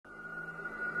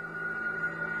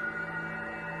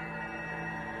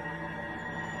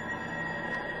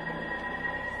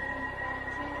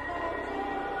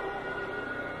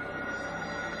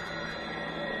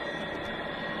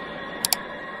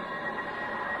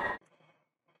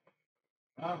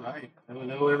All right.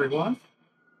 Hello, everyone.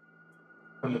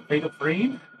 From the Fatal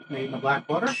Frame, Maiden of Black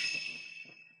Water.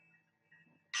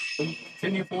 We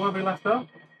continue from where we left off.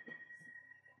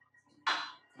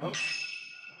 Oh,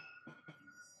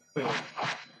 wait.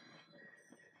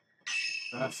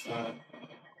 That's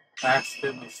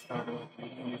accidentally started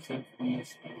with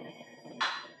these.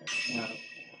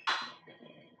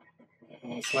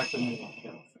 Select the new one.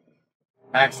 Yeah.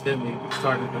 Accidentally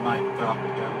started the mic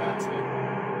dropping down. That's it.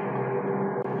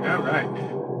 All right.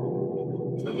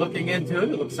 So looking into it,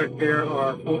 it looks like there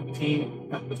are 14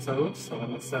 episodes. So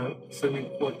I'm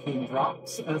assuming 14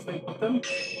 drops, as they put them.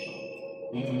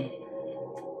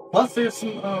 Plus, there's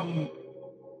some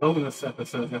bonus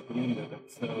episodes at the end of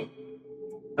it. So,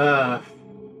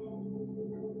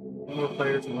 more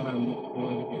players want to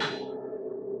move here.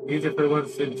 Even if they want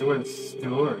to enjoy the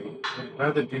story, I'd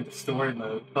rather do the story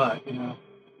mode. But we'll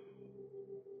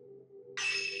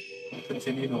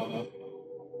continue normal.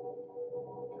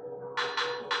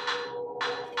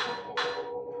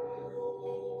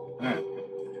 All right,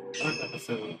 first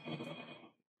episode.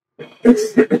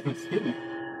 Excuse me.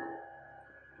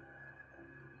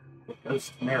 The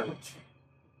Ghost Marriage.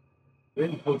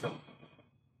 In Hotel.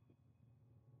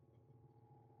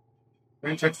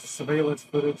 Grant checks the surveillance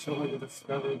footage only to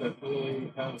discover that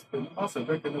Uli has been also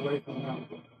taken away from the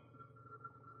mountain.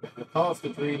 It recalls the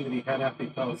dream that he had after he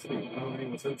fell asleep. Uli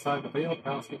was inside the veiled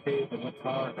house he cave in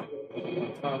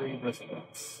Watari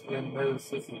residence, and knows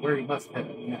this is where he must head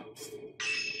next.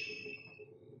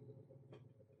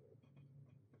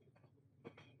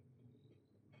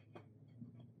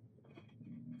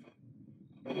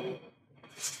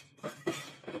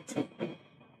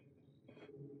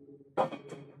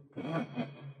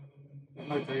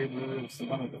 My dream moves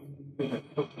one of the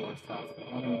folklore house,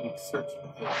 but one of the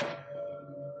searching for it.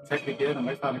 Check again, and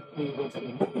I found a clue to the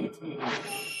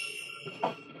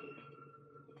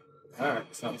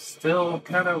Alright, so I'm still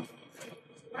kind of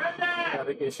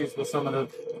having issues with some of the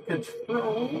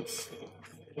controls.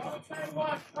 I'll tell you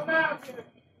what, come out here.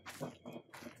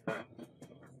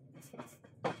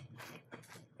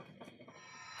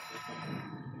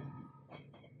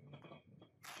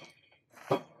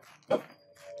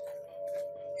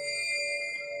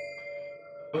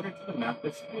 According to the map,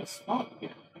 there should be a swamp here.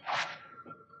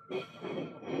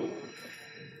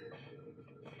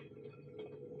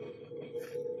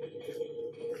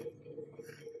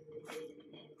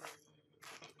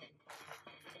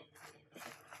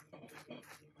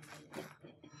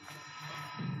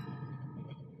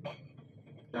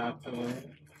 Got to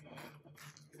win.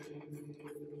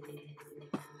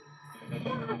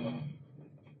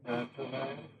 Got to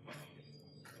win.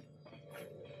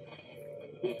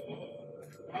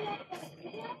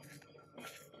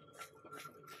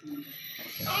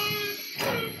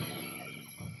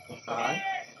 Bye.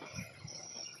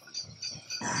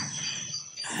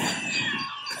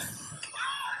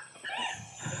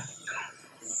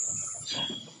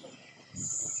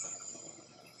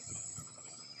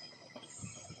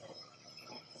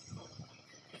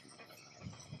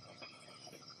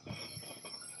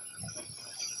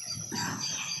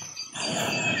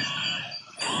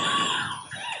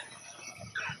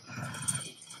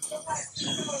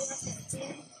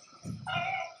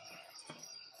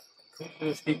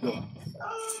 Let's keep going.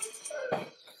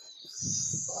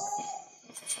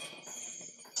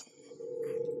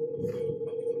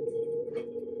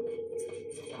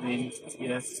 I mean,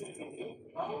 yes.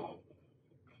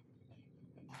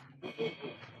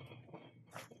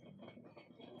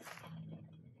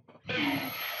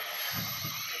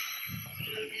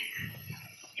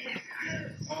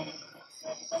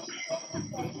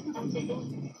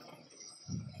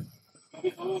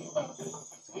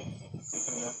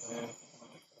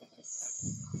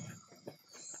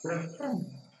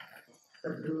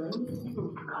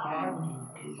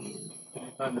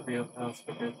 Find the real house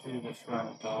to go to the shrine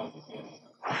of dogs again.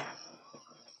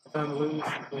 Found the loose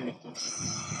waiting.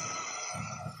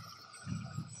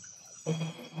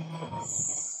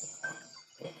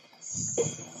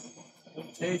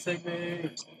 Chasing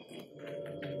me!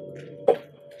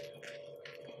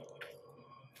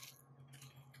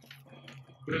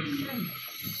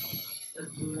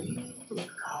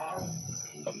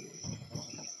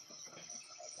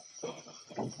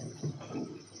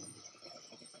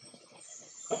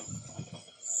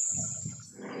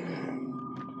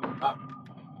 Ah,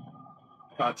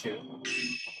 got you.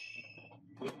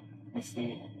 Let me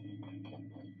see.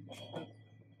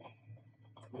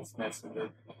 This messenger.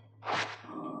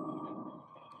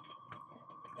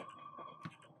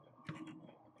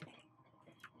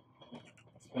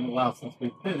 It's been a while since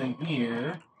we've been in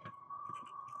here.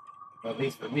 Well, at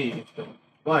least for me, it's been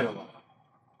quite a while.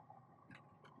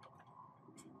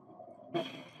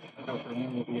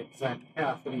 remember the exact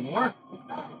half anymore.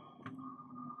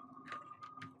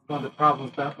 One of the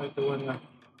problems about like doing the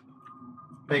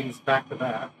things back to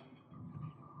back.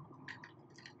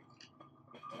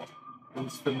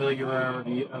 Lose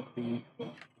familiarity of the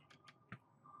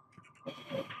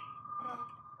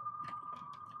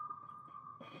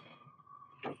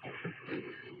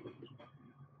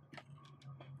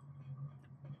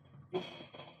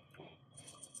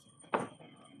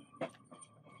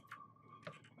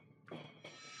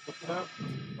look it up.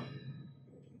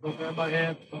 Don't grab my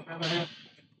hand. Don't grab my hand.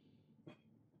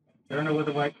 Turn it with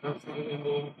the white cursor and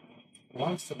the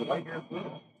once to the white hair blue.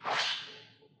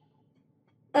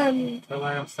 Till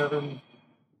I am 7.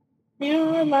 Do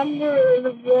you remember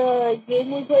the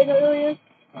game we played earlier?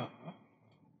 Uh-huh.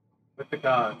 With the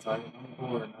gods, I am on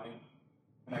board.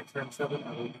 When I turn 7,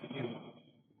 I will be you.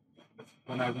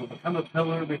 When I will become a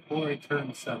pillar before I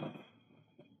turn 7.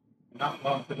 Not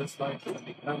long for this life, to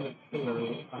become a pillar,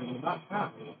 I will not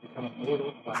have to become a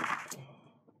mortal life.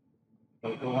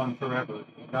 They'll go on forever,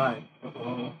 die, but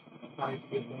all I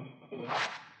give them for.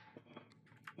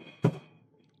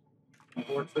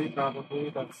 Unfortunately, probably,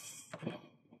 that's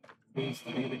seems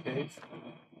to be the case.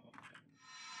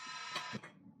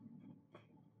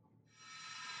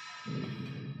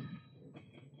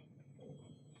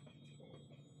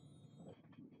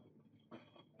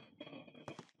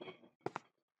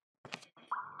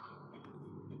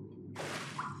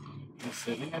 I'm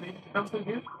sitting, I need to come through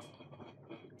here.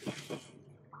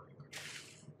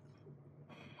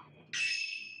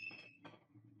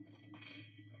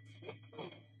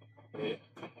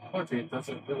 Unfortunately, it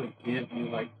doesn't really give you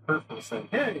like purpose and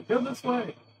hey, go this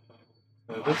way.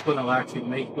 So this one will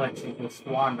actually let you just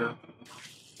wander.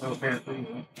 No apparent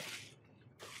reason.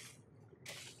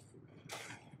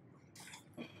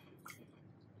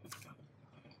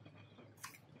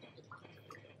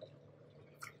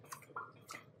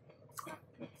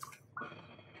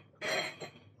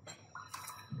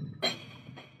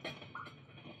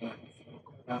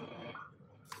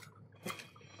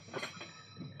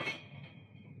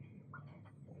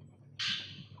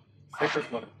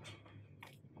 Sacred water.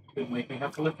 Could make me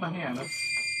have to lift my hand.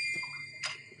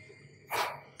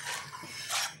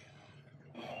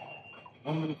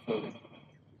 Woman floating.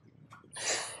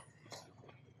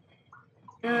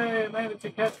 Yay, I managed to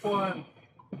catch one.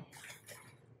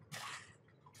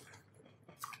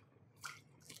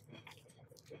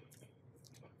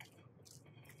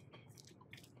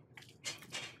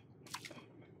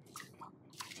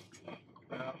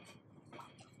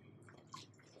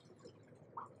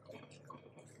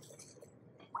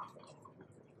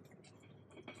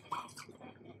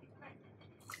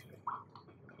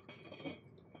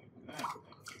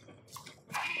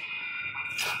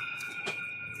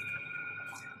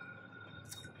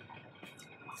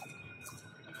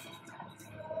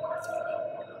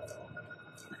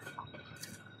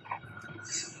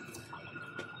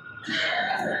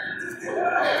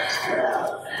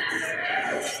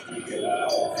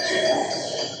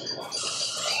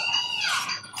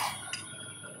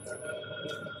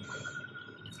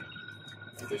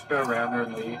 Just go around there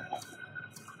and leave.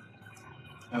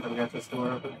 Now that we got this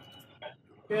door open.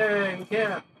 Yay, we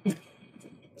can!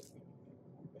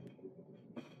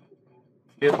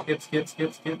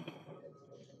 Skip.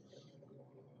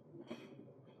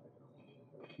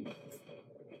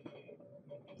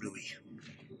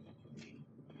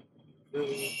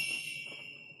 Really?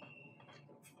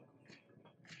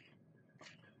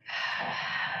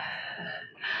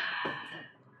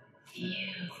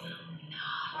 You will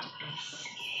not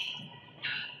escape.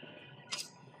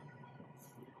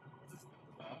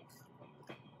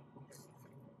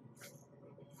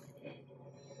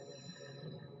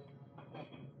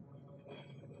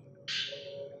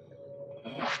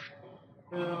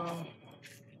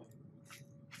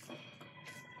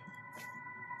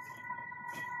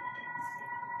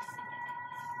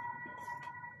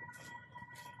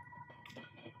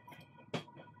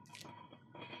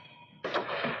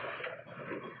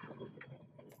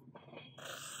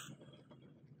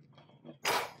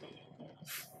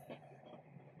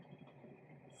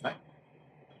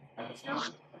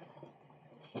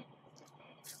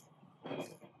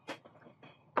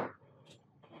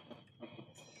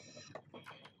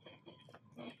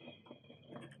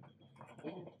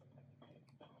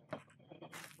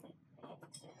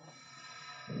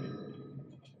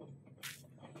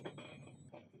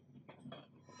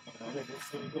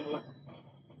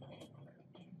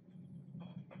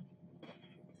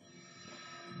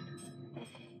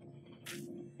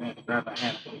 I have to grab a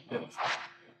handful of this.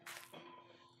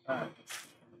 Alright.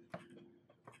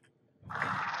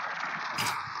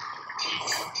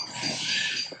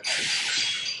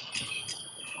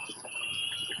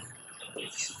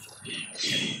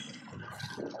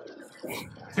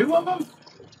 2 of them?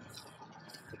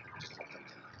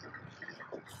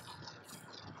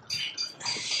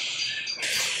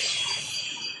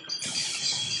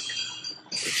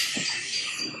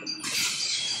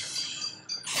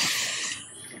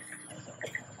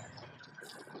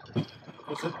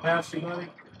 Was it past you, buddy?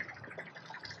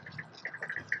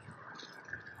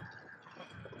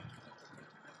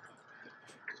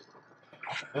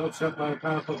 Held shut by a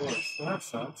powerful voice. Well, that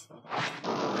sucks.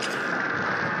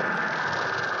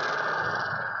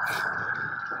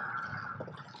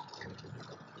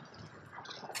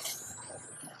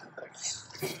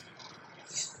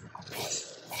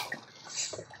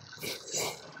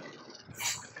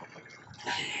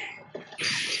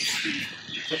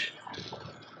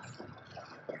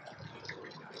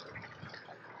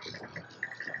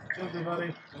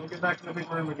 Everybody, let me get back in the big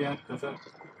room again, because that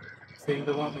seemed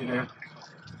to want me there.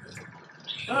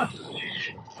 Ah!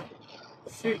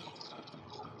 Shoot!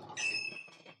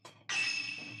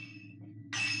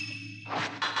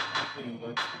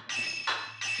 Anyway.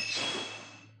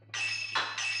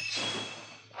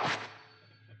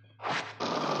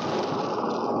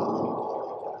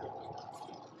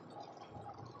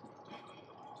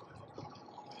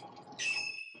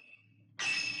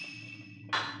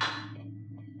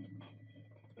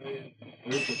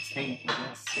 Move the tank, I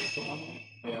guess. Is the one?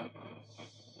 Yeah.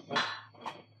 That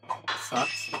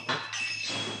sucks.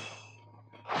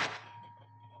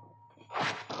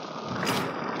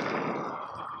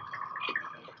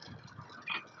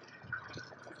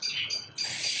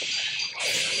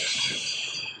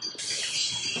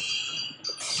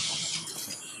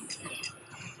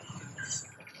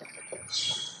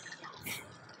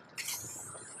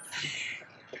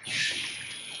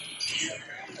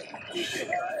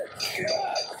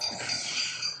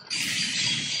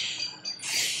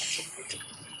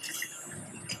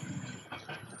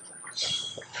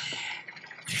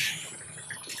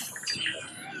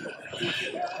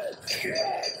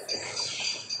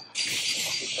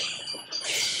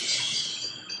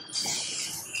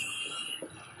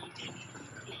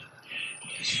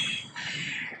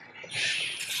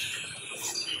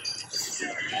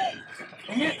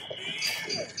 Dang it!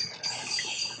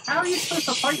 How are you supposed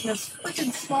to fight in this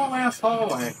freaking small ass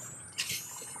hallway?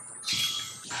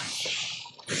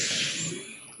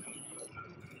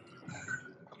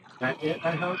 That it,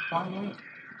 I hope, finally?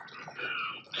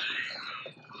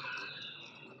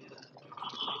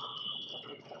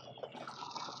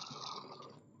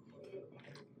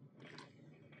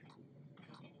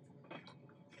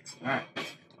 Alright.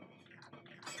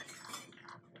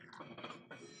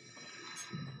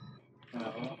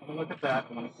 Now, I'm gonna look at that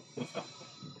and I'm gonna put this up.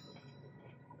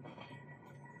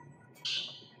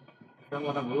 Don't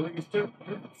want to really used to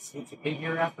since he came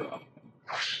here after all.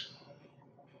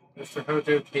 Mr.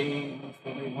 Hojo came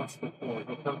for me once before.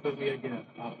 He'll come for me again.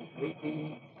 I'll be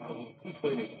waiting. I will keep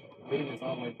waiting. Waiting is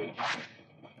all my thing.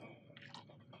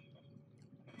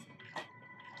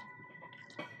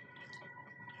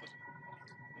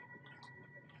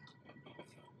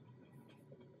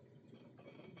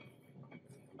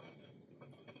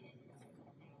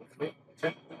 Wait,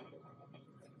 check.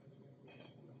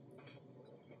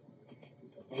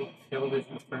 Oh,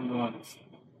 television is turned on.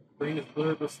 Screen is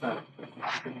blurred with static. I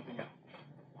can't pick anything out.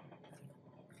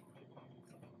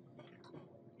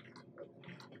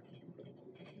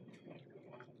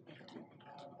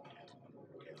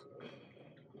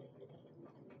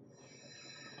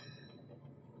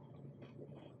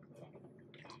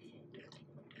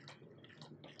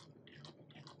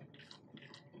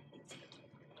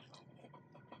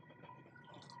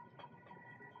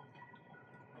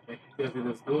 Okay, go through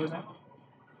this door now.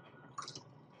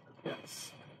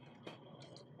 Yes.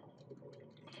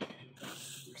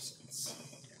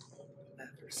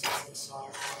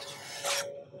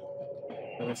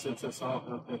 Ever since I saw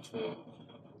her picture,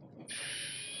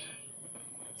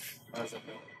 how's it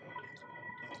going?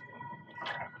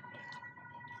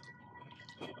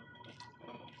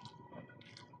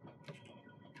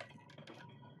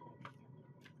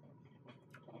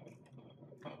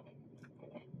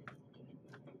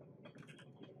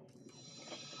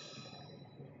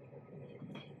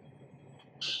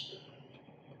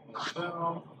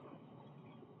 So,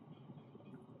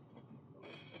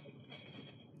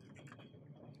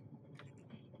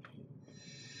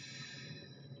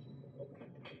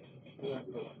 yeah,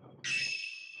 cool.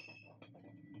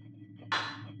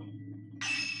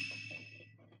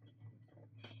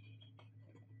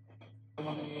 I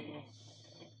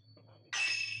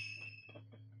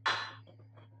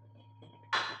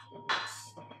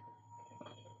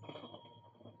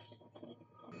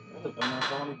don't know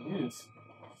if I want to use.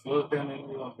 Slow down and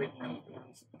we'll break down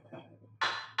things.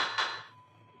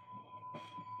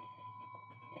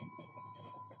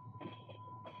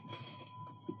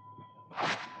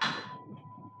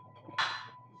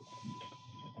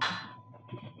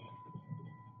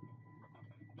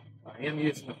 I am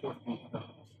using the 14 thumbs.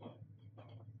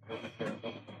 Wasn't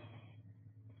terrible.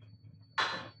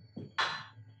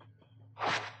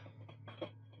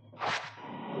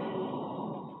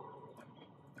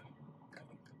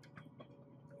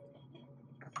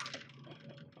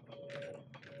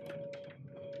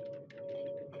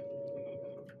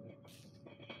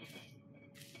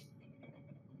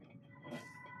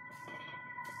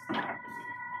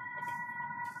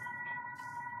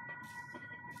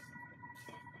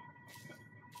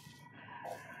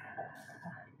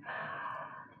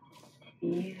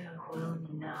 You will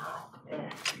not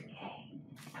escape.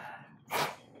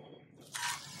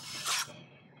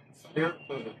 Spirit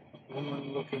of the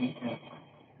woman looking in.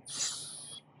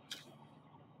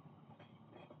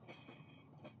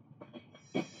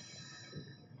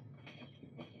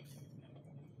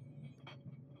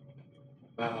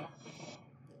 Wow.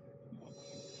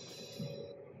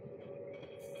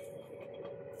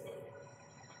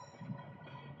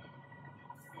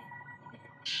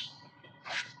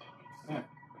 Alright.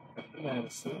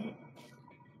 Medicine.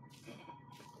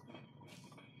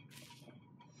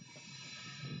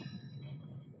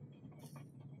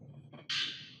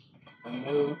 And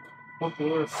no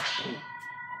folklore street.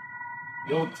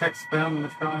 The old text found in the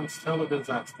shrines tell a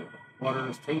disaster. Water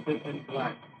is tainted and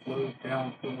black, flowed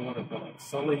down from the waterfall,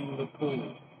 sullying the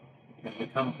pool, and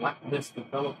become black mist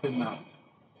developed in mountain.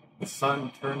 The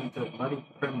sun turned into muddy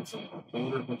crimson, the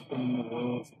border between the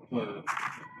worlds blurred.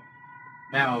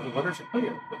 Now the waters are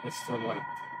clear, but it's still light.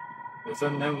 It's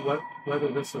unknown whether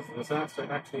this is a disaster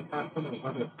actually happened or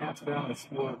whether it passed down as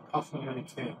more cautionary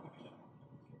tale.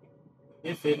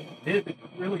 If it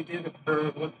really did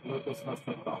occur, what locals must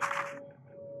have thought.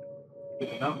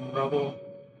 Did the mountain rubble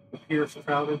appear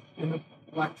shrouded in the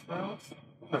black shadows?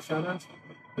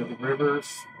 Did the rivers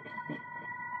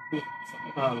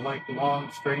like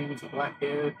long strands of black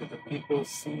hair? Did the people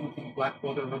see the black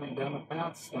water running down the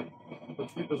paths? The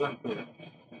truth is unclear.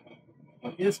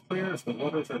 What is clear is the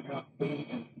waters are now clean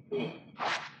and pure.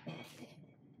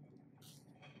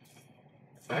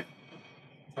 Check?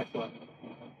 Check what?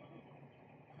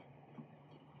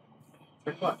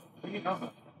 Check what? What are you talking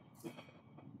about?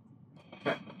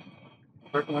 Okay.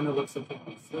 First one that looks at the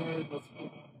food.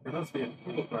 There must be a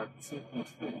people card to see if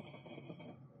it's free.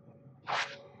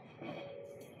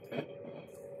 Okay.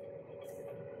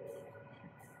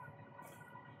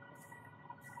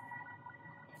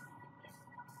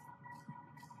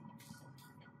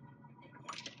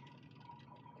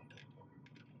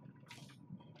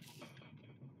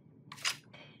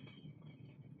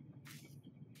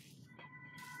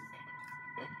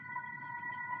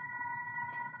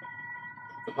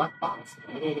 The black box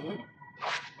in the middle of the room.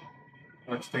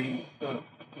 Or it's the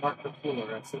mark the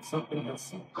floor as if something has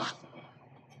seen.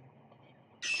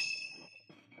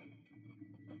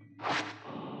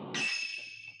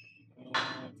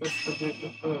 Just a bit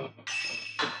of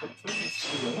the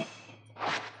seal.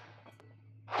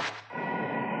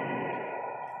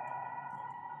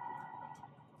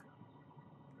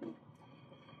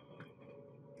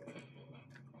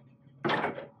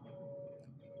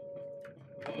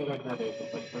 Like that open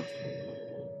like first.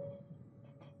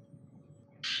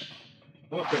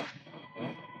 Open.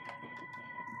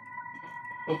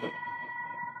 Open.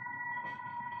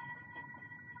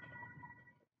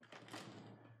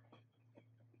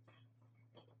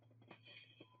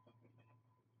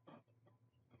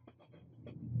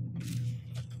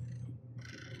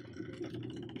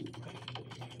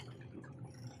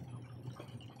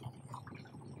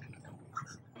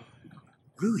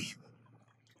 Rui.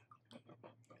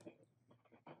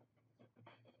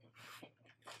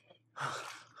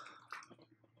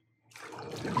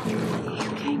 You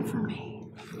came for me.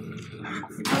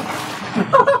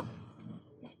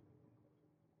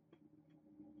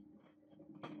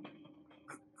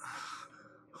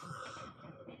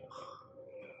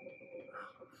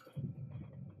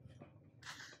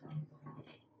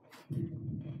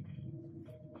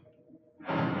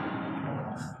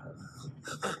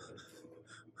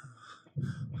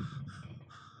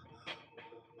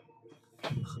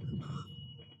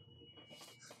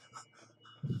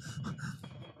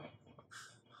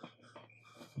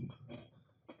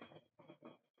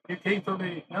 You came for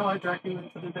me. Now I drag you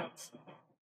into the depths.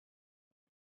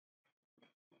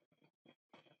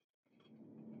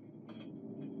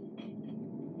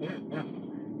 Yeah. Yeah.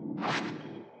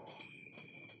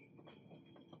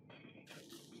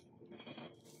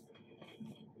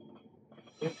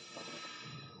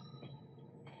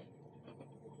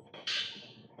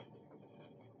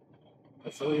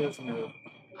 Vasily has no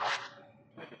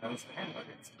recognize the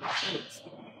handwriting.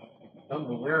 Don't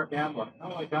know where again, but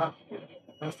how I got here.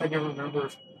 Best thing I remember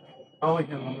is calling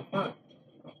him on the phone.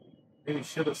 Maybe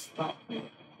should have stopped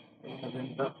me. I would have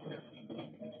ended up here.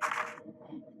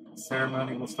 The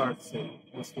ceremony will start soon.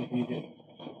 This will be it.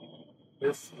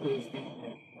 This is the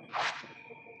end.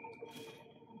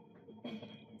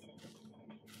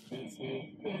 This is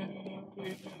the end.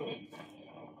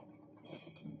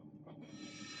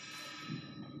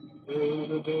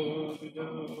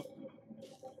 Do.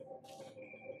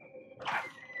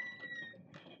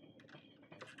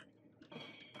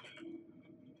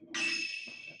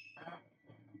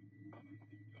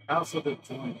 House of the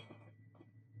Joint.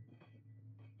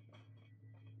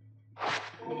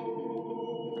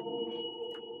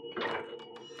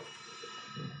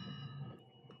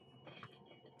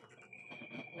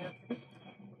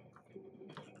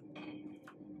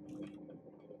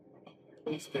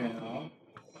 Goes down.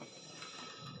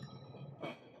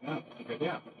 No, okay,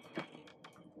 yeah.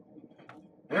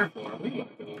 Therefore, we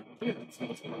want to go over here and see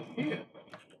what's going on here.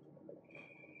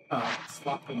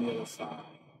 Swap on the other side.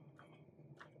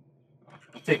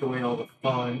 Take away all the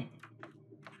fun.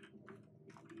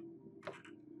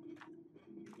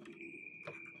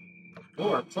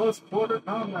 Or close quarter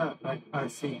combat I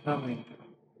see coming.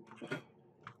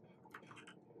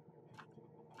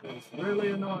 It's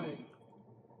really annoying.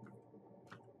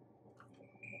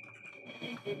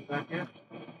 Back here.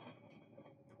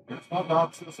 There's small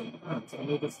boxes and urns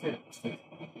under the stairs.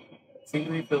 See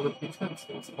refilled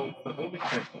utensils hold for holy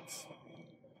purpose.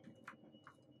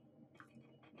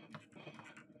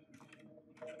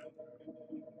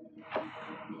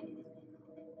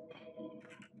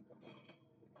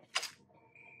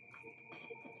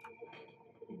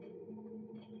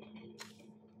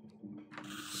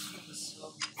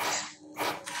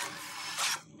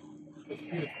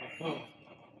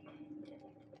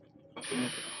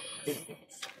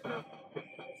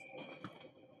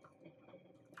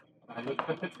 I look at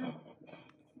the picture.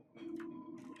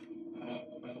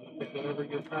 Pick whatever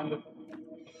you're trying to.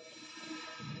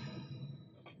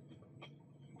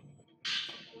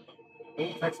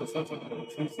 Koei Tecmo says something about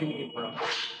choosing a bride.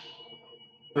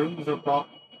 Grooms are brought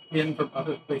in from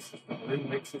other places. The groom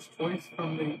makes his choice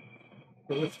from the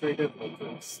illustrated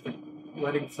logos. The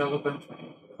wedding celebrant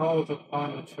calls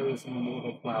upon the chosen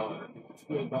immortal flower. The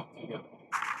two are brought together.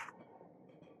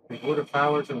 The immortal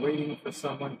flowers are waiting for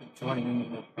someone to join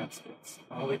in the baskets.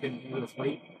 All they can do is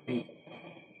wait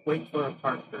for a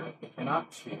partner. If they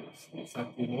cannot choose,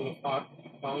 except the immortal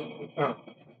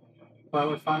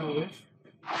flower's final wish.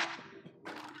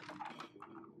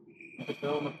 The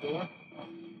bell on the floor.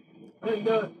 Very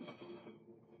good.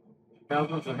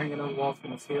 Thousands are hanging on walls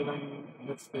from the ceiling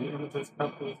amidst the images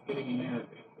couples getting married.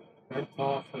 Red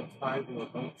cloth are tied to a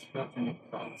boat stretching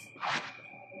across.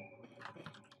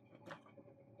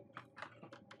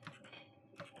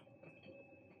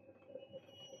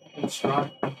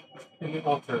 Enshrined in the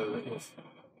altar is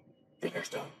dinner's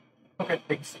done. Okay,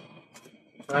 thanks.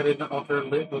 Enshrined in the altar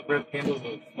lit with red candles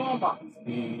with a small box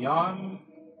beyond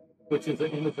which is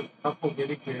an image of a couple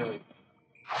getting married.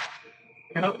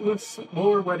 Countless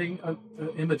more wedding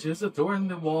images adorn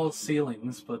the wall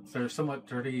ceilings, but they're somewhat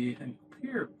dirty and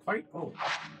appear quite old.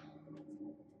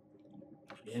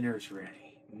 Dinner's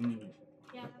ready.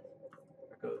 Yeah.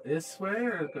 Go this way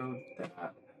or go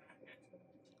that?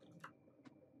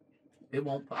 It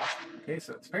won't pop. Okay,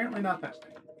 so it's apparently not that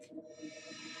way.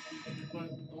 But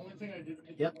the only thing I did.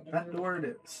 Yep, that door it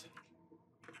is.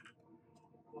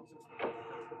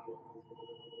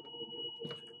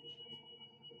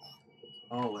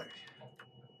 Hallway.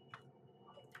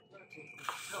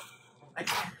 I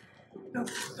can't. No,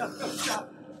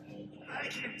 stop. I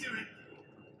can't do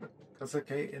it. That's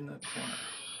okay in the corner.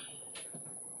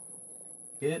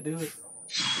 Can't do it.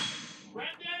 Brendan!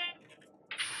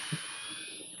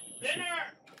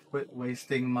 Dinner! Quit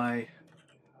wasting my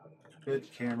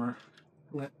good camera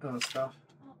stuff.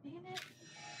 Oh, damn it.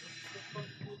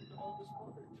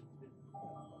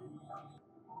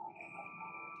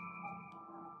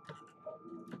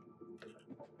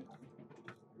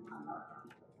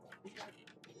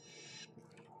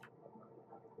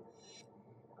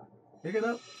 Pick it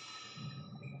up.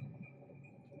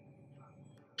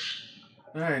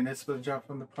 Alright, next bit drop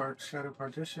from the shadow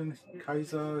partition.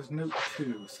 Kaisa's note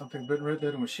 2. Something been written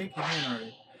and was shaking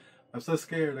handwriting. I'm so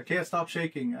scared. I can't stop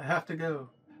shaking. I have to go.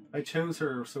 I chose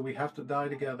her, so we have to die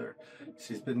together.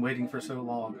 She's been waiting for so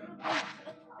long.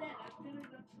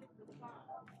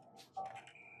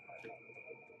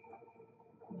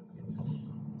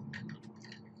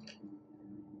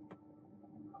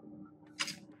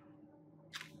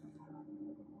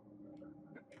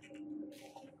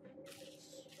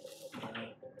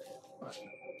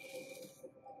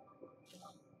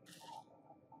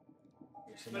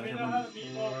 So Let me now know how the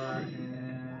meatball four goes.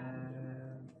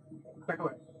 and back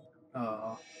away.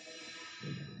 Oh.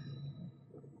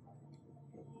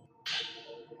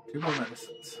 2 more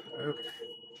medicines. Okay.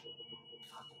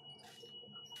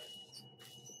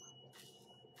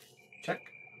 Check.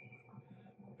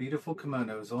 Beautiful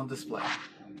kimonos on display.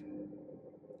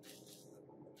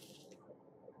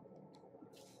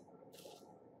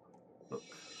 Look.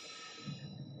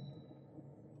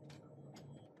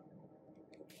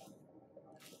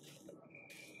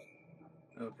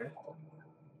 Okay.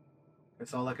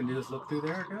 Guess all I can do is look through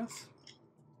there, I guess.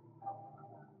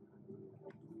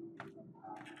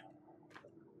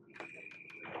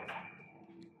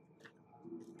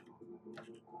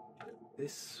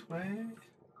 This way.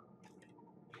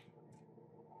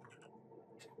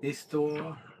 This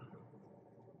door.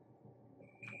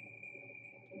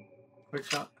 Quick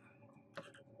shot.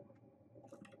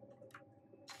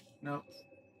 Nope.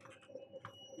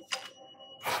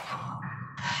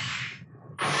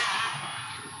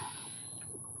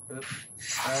 Oops.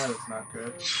 That was not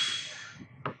good.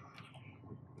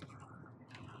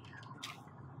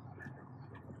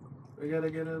 We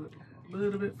gotta get a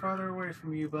little bit farther away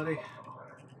from you, buddy.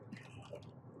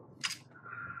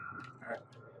 Alright.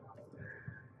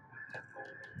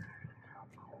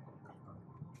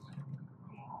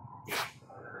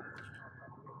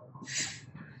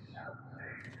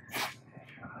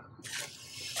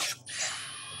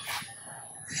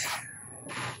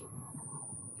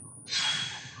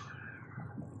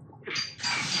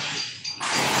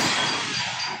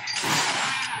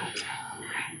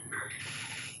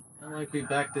 I like we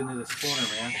backed into this corner,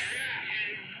 man.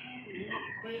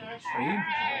 Wait, Are actually, you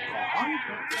gone?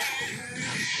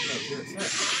 Oh, good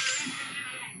set.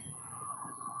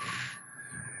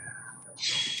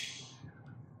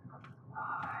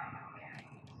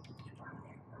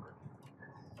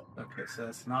 Okay, so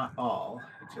that's not all.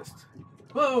 It just.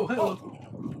 Whoa! Hello!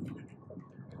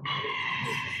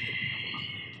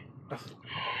 Ugh.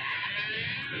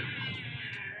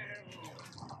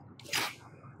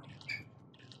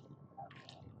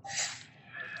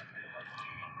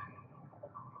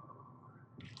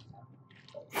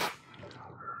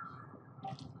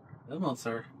 Come on,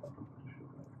 sir.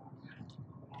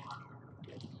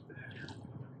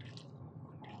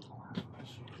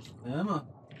 Come on.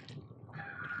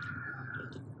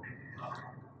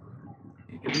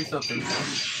 You can do something.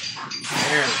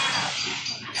 There.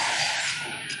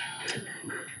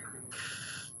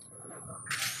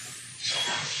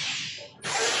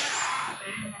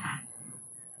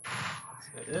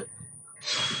 Is that it?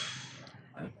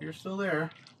 Oh, you're still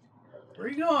there. Where are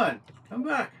you going? Come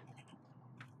back.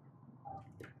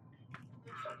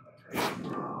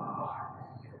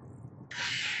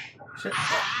 Shit.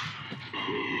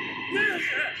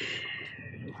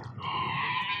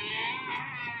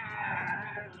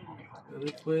 Go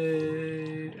this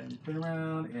way and turn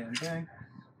around and bang.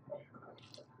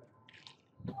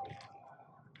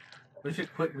 We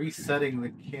should quit resetting the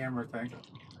camera thing.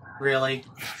 Really?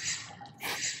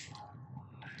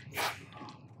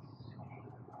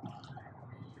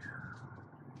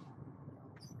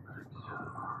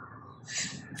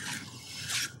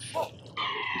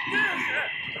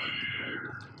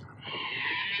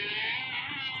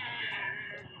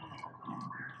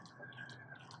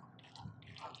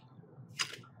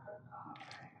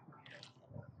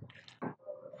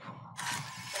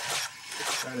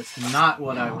 That is not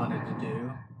what I wanted to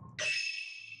do.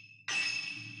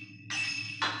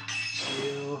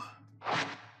 Ew.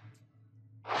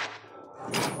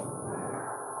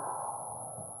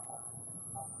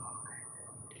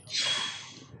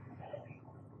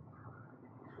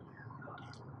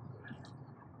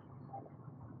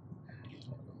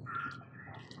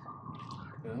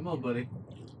 Come on, buddy.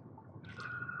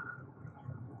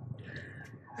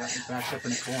 Got me backed up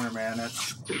in the corner, man.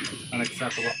 That's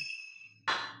unacceptable.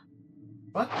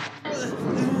 What?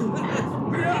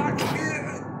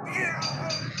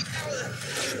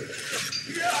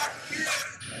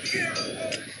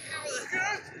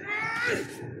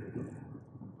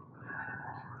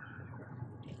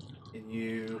 Can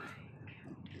you...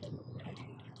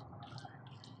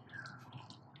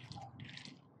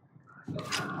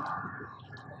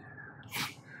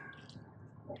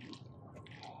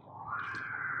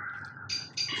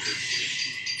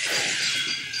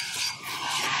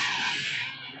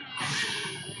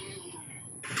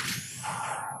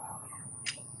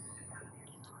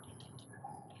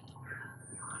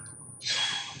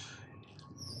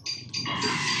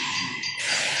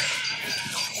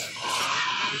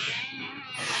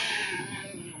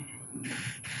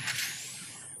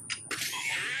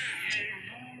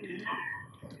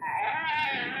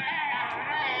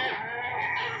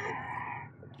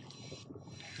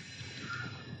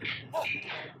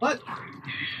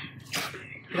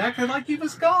 He acted like he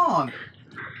was gone.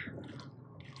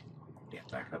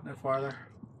 Can't back up no farther.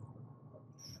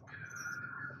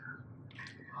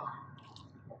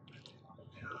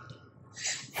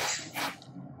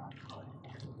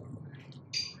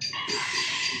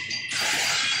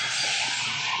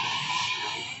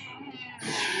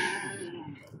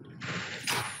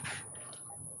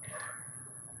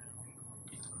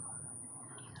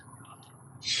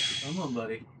 Come on,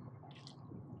 buddy.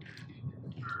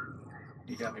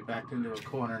 You got me backed into a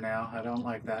corner now. I don't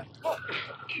like that. Oh,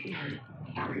 shit.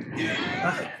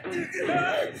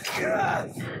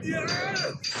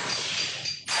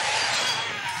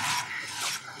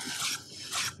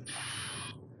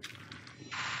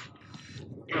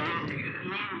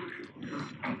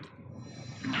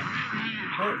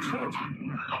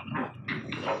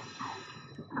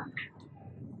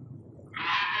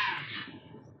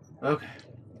 Okay.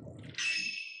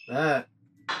 That.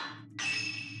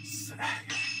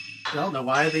 I don't know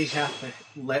why they have to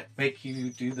make you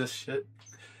do this shit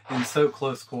in so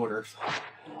close quarters.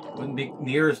 Wouldn't be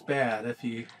near as bad if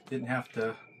you didn't have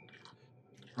to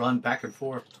run back and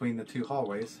forth between the two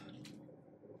hallways.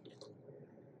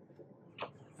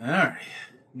 Alright.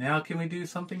 Now can we do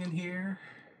something in here?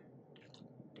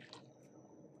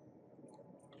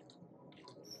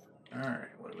 Alright,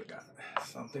 what do we got?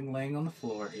 Something laying on the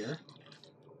floor here.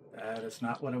 That is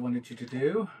not what I wanted you to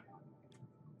do.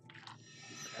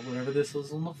 Grab whatever this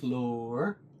is on the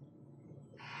floor.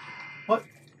 What?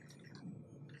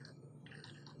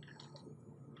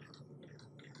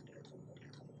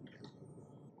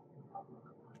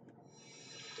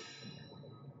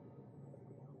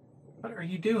 What are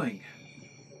you doing?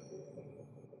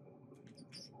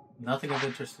 Nothing of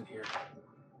interest in here.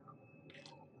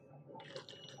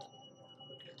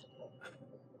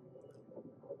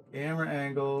 Camera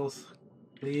angles.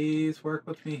 Please work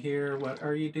with me here. What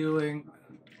are you doing?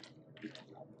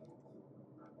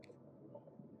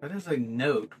 That is a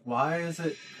note. Why is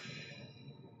it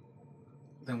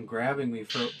them grabbing me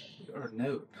for a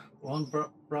note? On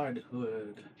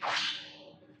bridehood.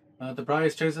 The bride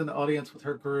has chosen the audience with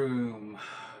her groom.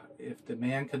 If the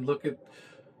man can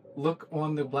look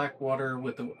on the black water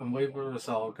with the unwavering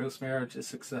resolve, ghost marriage is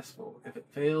successful. If it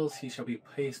fails, he shall be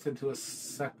placed into a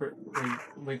separate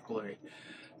winkle.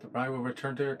 The bride will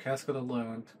return to her casket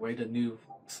alone to wait a new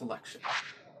selection.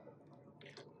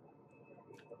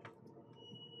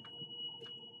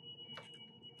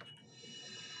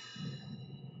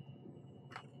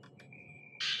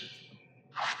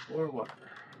 Or water.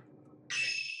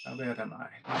 How bad am I?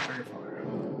 Not very far.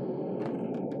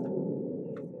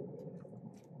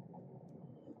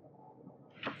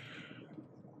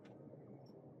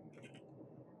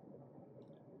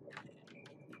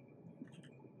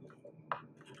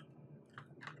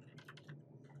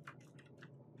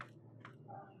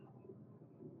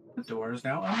 The door is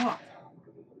now unlocked.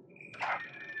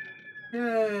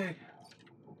 Yay!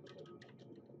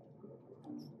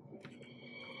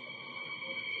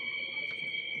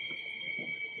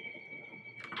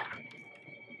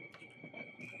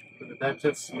 Did that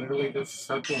just literally just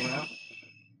circle around?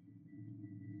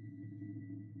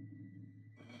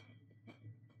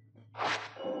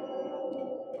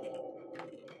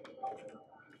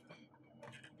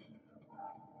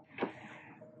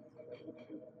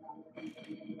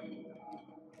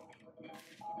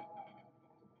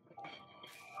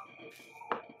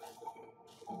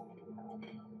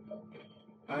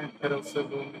 I am pedal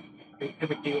symbol.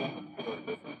 Hikami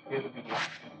Mountain.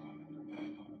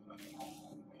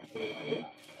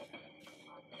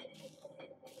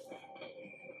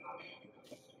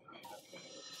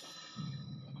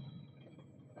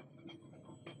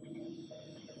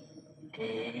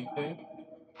 Anything?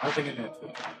 Nothing in it.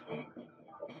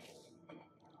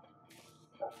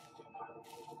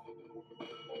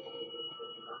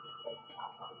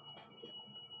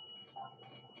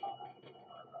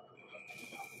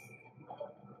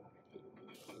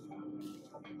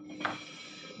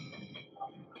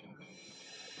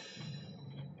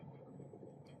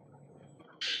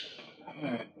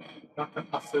 Alright. Dr.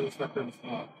 Asu's weapons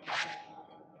locked.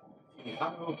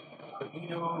 Hikami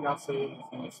Yasu is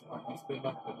in the spot. He's been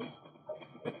left with it.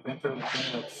 Adventure with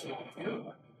Camera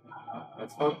Obscura.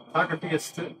 Its photography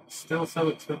is still so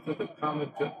expensive that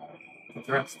common to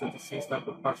dress the deceased up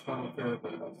with postmortem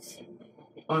photographs.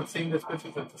 Upon seeing this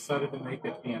picture, they decided to make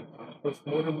it hand. With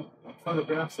more than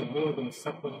photographs and more than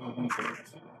supplemental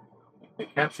images. They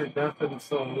captured death in the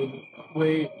soul in a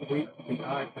way the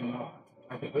eye cannot.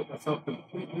 I devote myself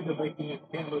completely to making a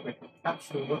camera that can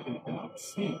capture what we cannot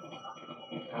see.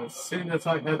 As soon as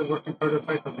I had the working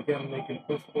prototype, I began making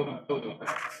postmortem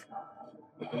photographs.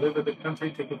 They deliver the country,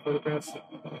 taking photographs of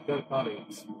dead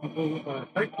bodies. People are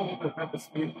thankful to have the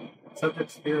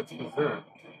subject spirits preserved.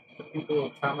 The people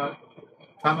of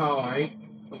Tamaoi,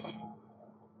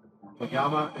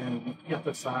 Oyama, and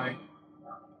Yatasai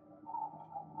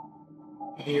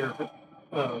near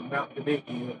Mount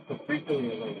Hibiki were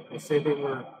frequently elated. They say they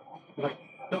were like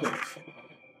pillars.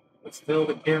 But still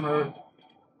not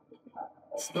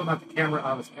the camera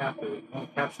I was after. It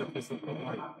won't capture physical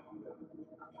light.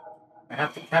 I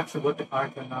have to capture what the eye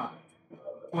cannot.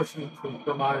 Forcing to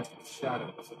compromise with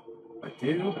shadows. If I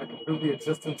do, I can prove the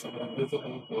existence of an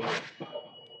invisible world.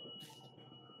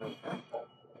 Okay.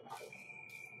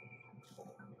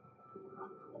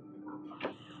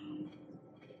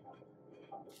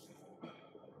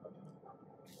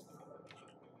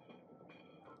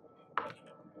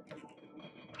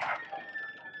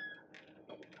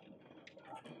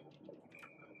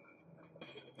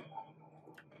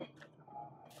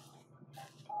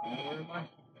 Where am I?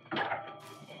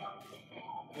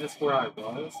 That's where I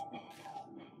was.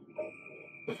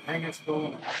 With hanging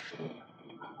skull.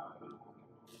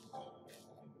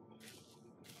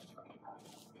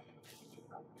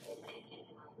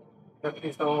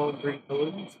 Japanese all green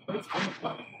balloons. Where's the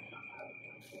flag?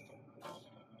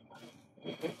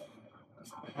 Okay.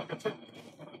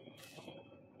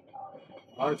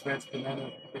 Large man's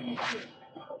banana thing.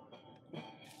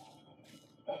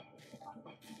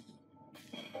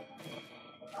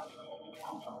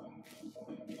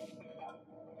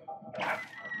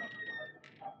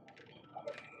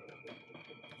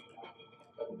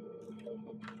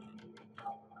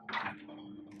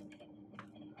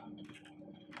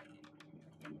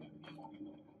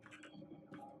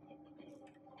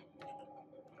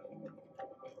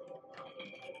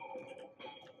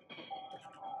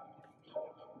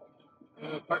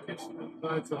 Package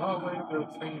provides the hallway,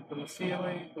 roads hanging from the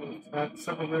ceiling, had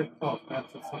several red cloth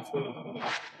mats of some sort of.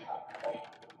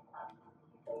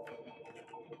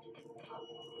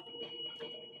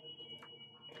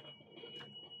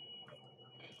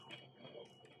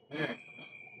 Yeah.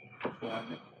 So I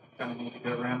kind of need to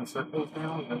go around in circles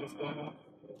now. Is that what's going on?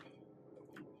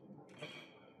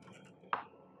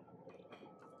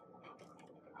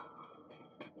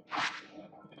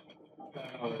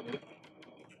 Already.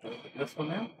 This one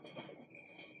now?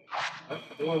 The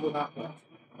door will not close.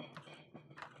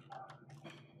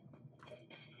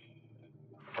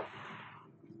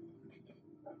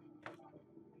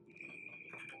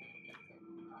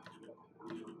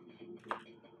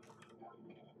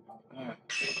 Alright.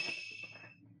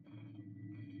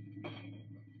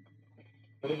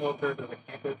 Putting over that I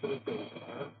can't go to the door.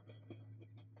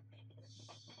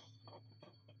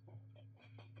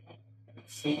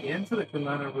 See into the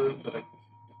kimono room, but I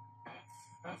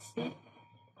that's it.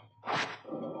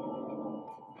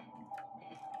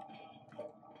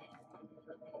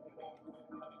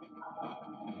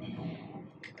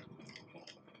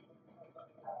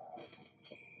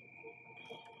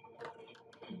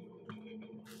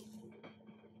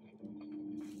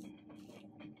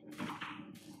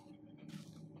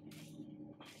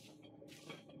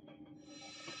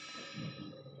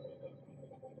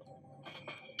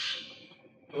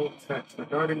 Old text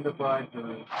regarding the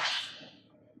bridegroom.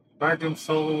 Bridegroom's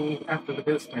soul after the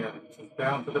dismarriage is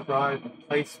bound to the bride and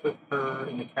placed with her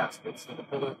in the casket so the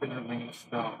pillar can remain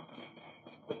strong.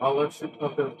 The knowledge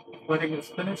of the wedding is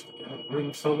finished, and the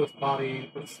groom's soulless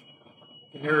body is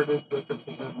inherited with the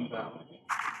Forbidden Valley.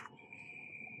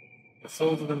 The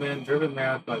souls of the men driven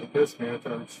mad by the ghost marriage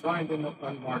are enshrined in the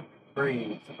unmarked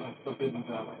graves of Forbidden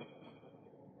Valley.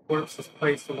 Corpse is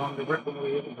placed along the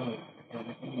rectally of the room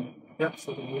and in the depths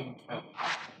of the wooden cabin.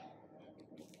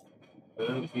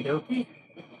 Okie dokie.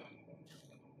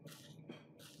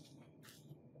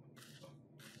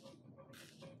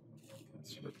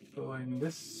 So we're going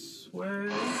this way.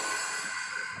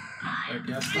 I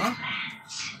guess not.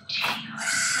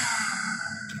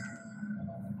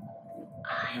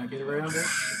 Can I get around it,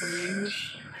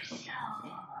 please?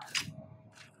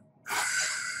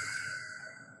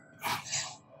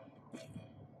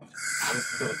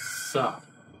 This could suck.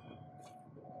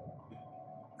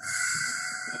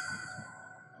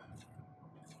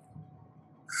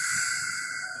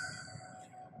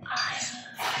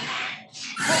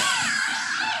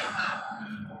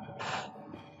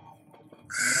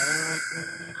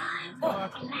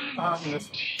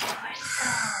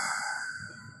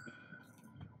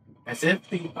 As if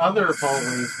the other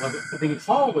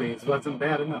hallways wasn't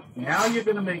bad enough. Now you're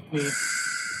gonna make me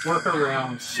work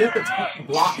around shit that's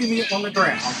blocking me on the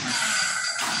ground,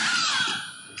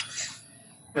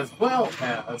 as well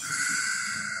as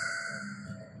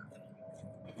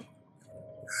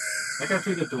I got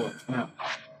through the doors. Now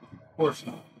course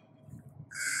not.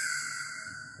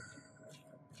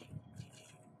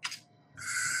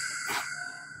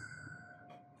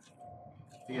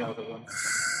 The other one.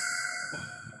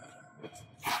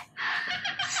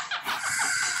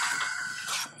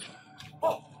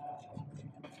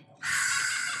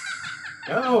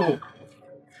 No!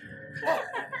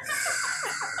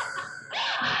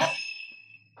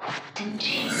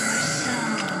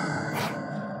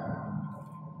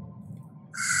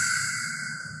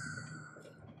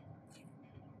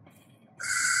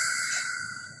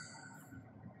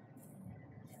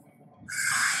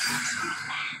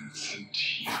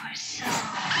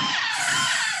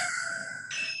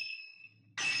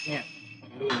 Yeah,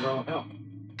 really well help.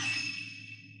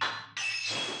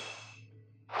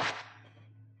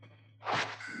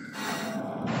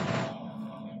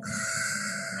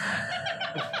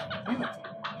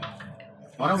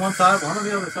 One on one side, one on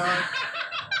the other side.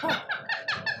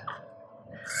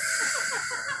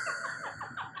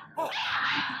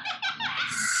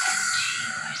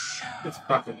 It's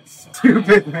fucking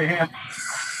stupid, man.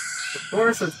 Of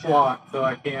course it's blocked, so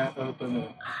I can't open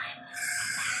it.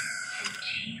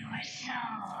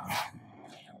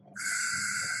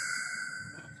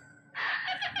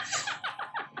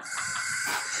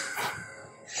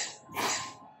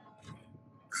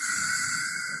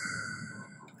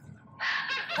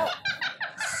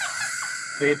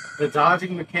 The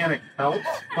dodging mechanic helps,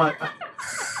 but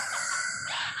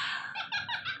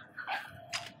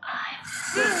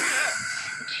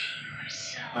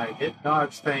I hit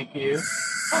dodge, thank you.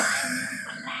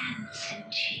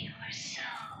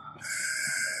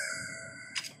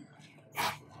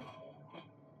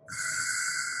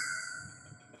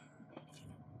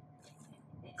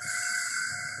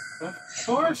 Of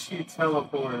course you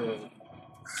teleported.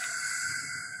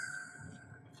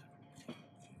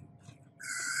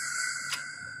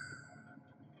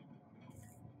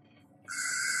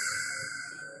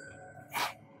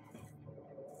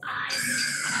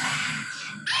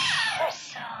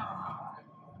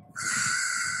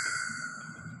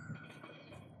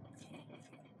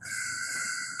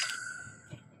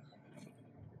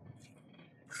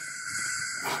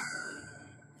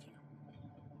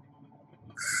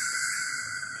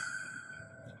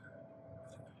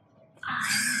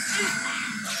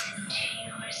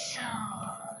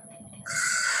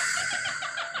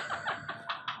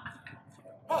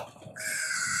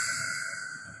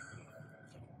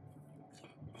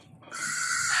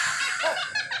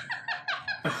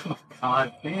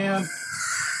 God damn.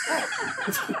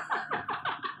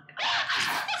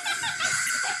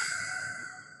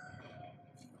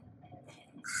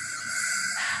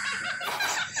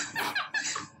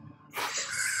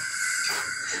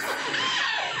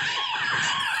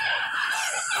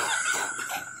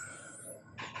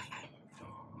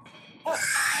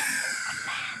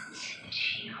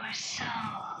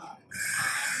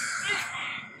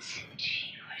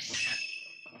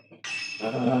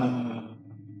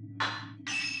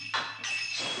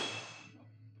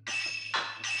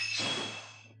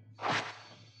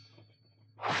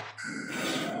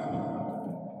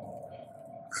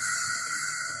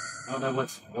 I don't know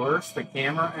what's worse, the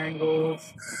camera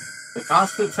angles, the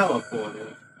constant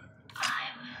teleporter,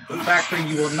 the fact that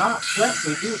you will not let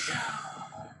me do it.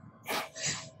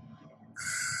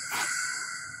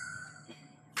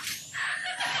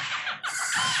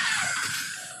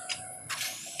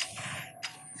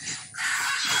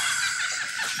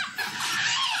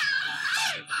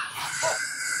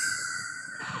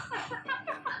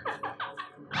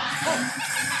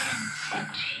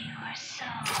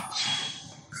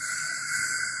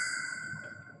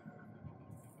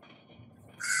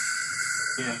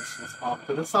 Yeah, it's just off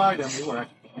to the side of me where I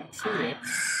can't see it.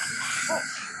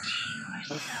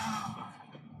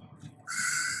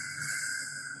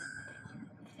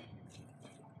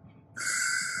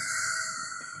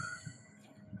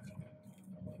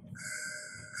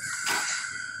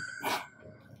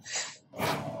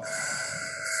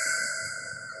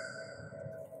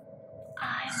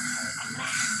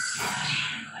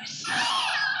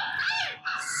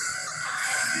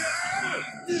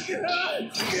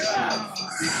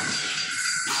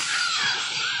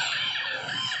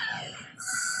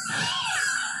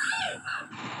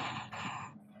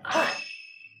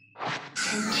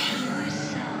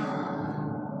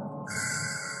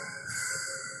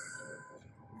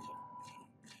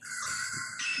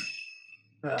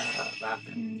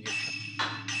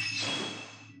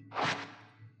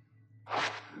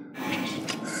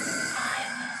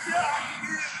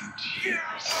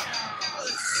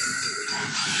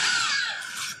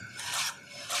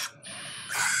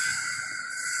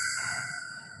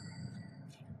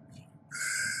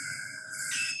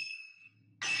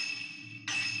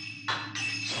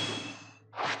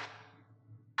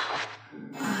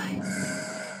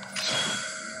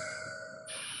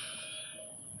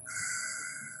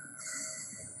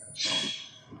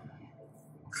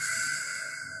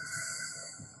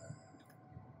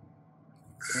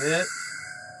 It.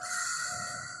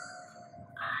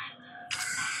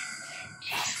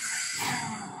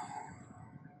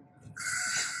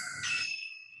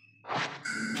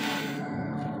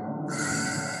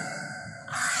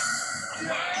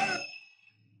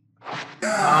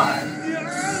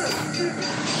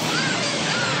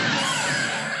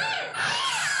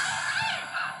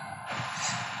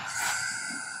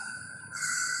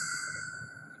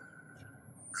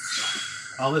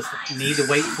 I'll just need to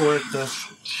wait for it to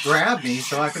grab me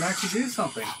so I can actually do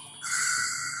something.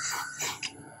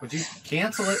 Would you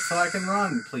cancel it so I can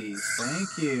run, please?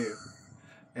 Thank you.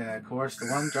 And of course, the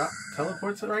one drop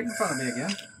teleports it right in front of me again.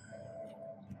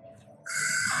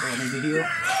 So I need to heal.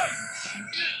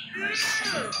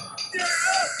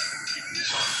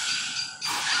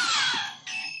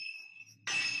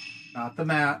 Not the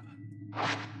map.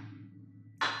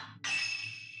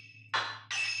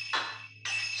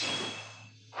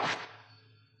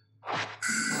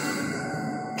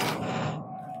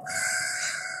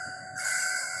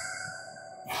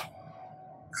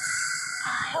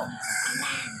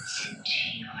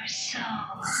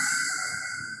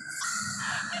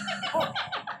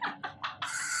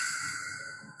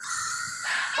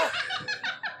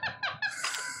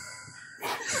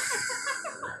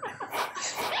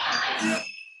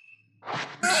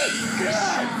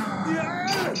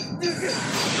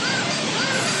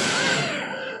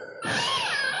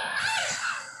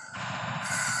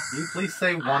 Can you please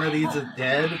say one of these is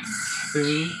dead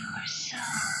soon?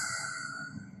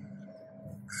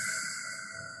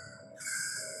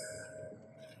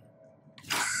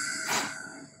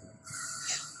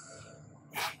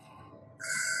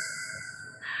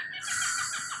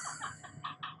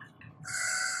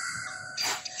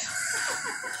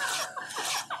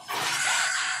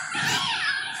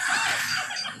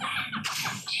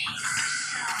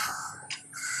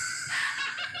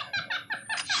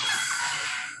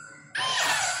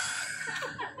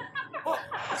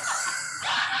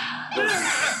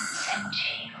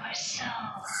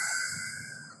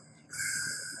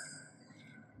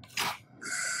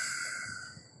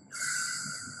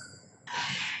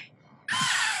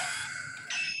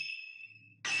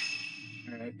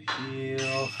 Alright,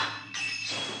 heal.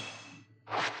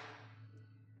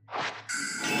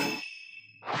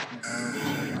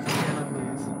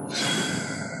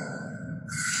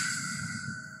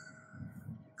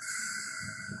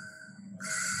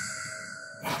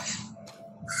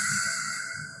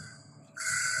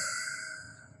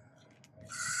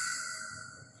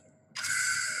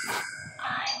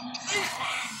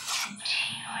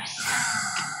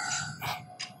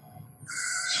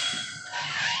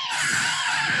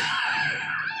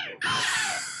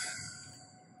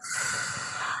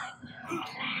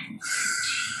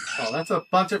 Oh, that's a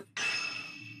bunch of...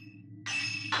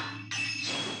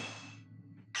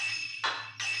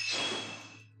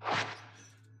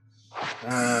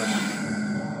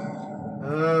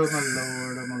 oh my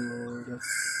lord, oh my lord.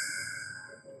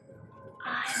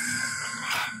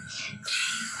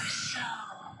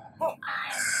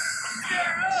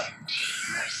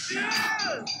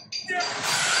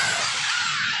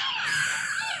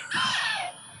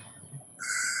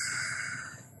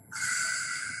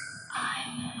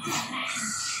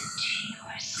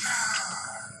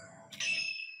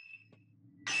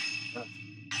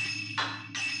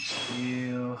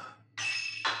 Heal.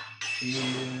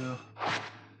 Heal.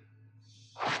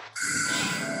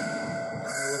 A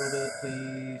little bit,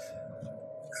 please.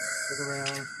 Look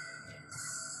around.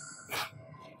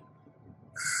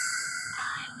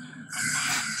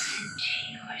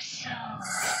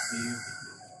 You.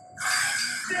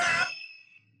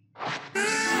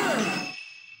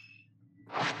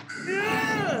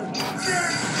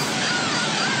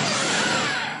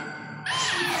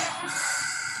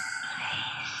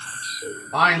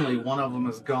 Finally, one of them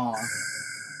is gone.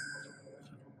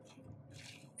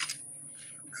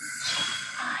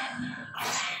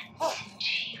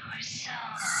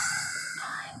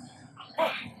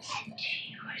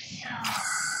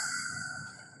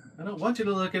 I don't want you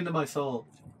to look into my soul.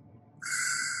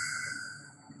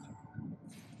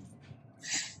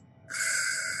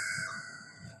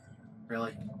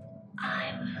 Really?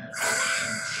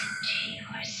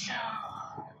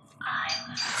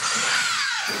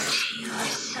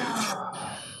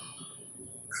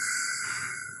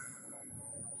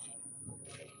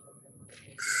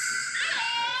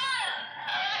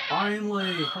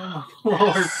 Finally! Oh my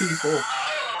lord, people.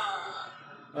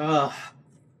 Ugh.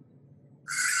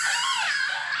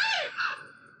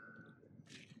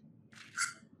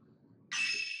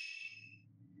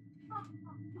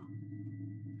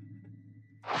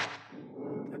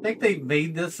 I think they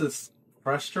made this as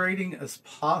frustrating as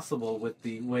possible with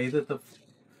the way that the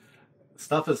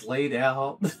stuff is laid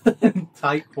out.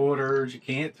 Tight quarters, you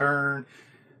can't turn,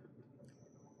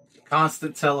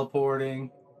 constant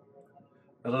teleporting.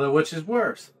 I don't know which is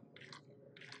worse.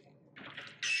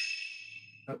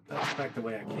 Oh, that's back the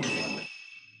way I came from it.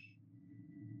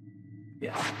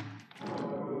 Yes.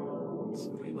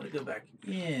 So we want to go back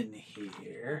in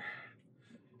here.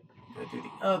 Go through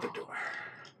the other door.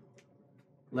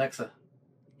 Alexa,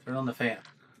 turn on the fan.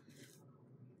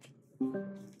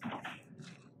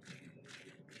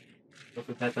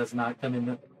 Hopefully that does not come in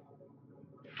the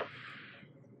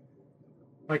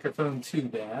microphone too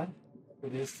bad.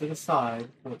 It is to the side,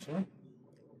 fortunately.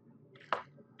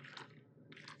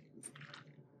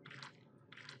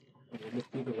 Can we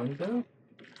look through the window?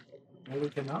 No, we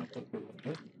cannot look through the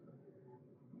window.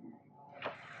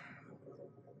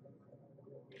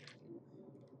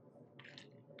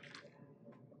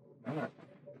 Alright.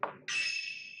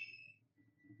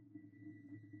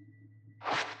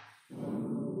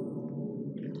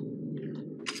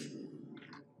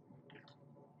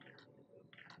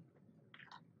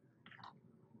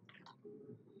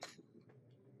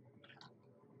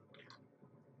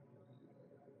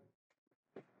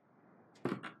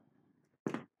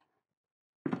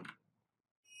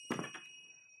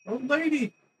 Old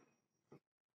lady!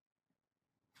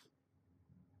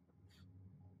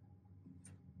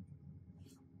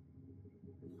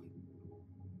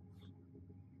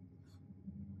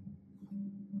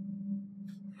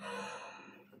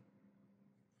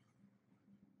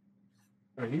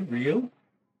 Are you real?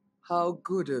 How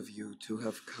good of you to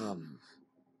have come.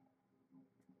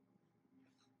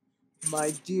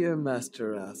 My dear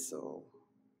Master Aso,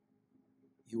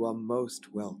 you are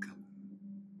most welcome.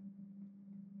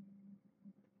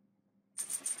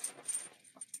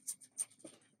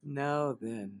 Now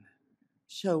then,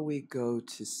 shall we go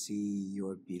to see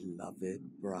your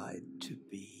beloved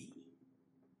bride-to-be?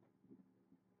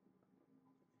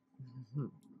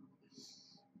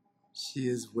 She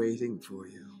is waiting for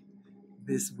you.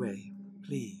 This way,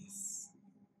 please.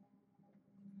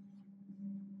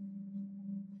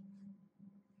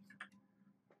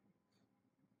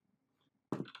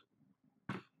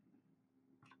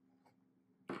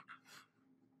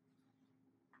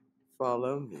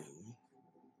 Follow me.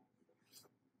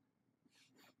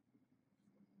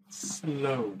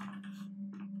 Slow.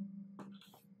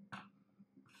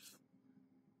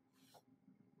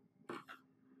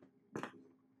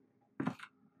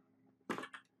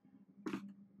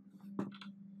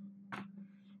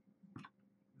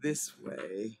 This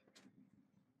way.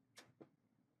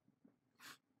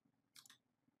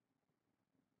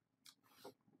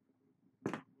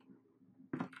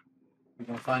 You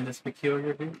gonna find this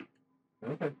peculiar here?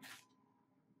 Okay.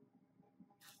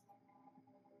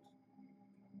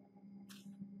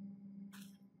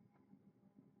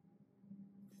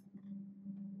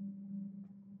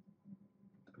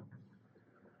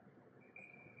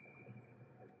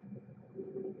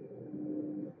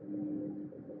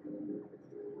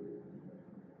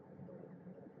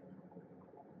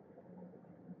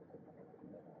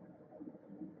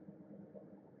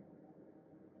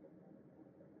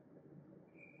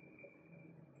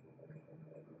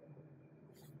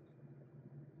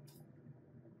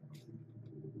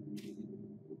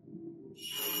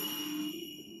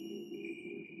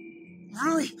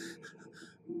 Rui!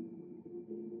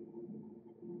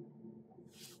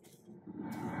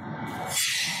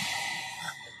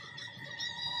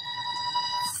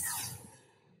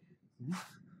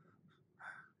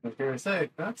 What can I say?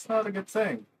 That's not a good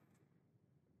thing.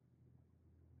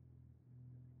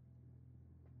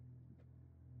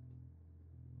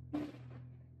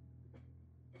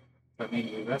 That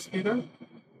mean we rescued her?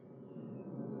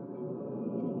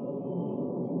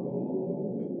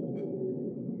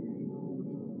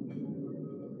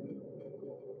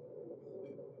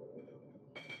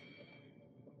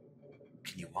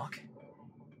 Can you walk?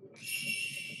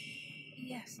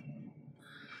 Yes.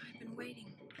 I've been waiting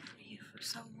for you for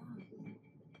so long.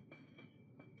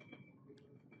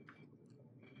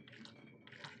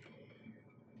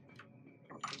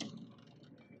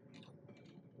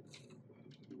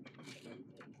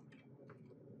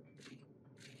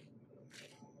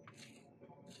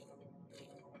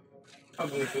 I'm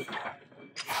with it.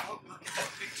 Oh, look at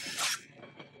that picture.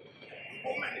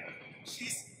 Woman,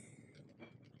 she's...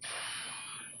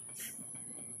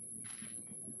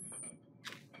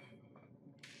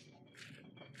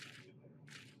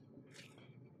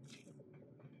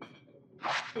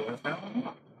 So that's that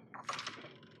one?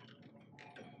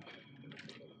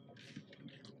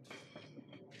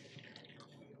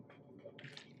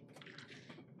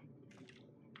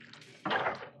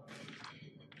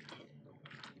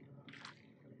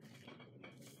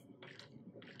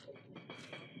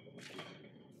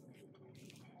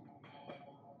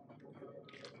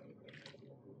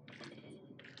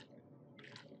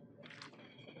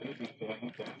 Maybe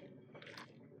going down.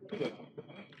 Good.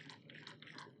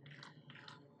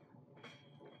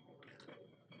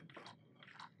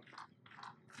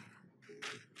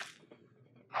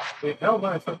 We've held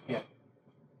my foot yet.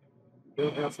 Bill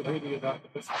has a baby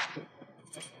about this.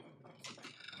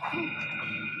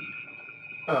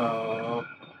 Oh.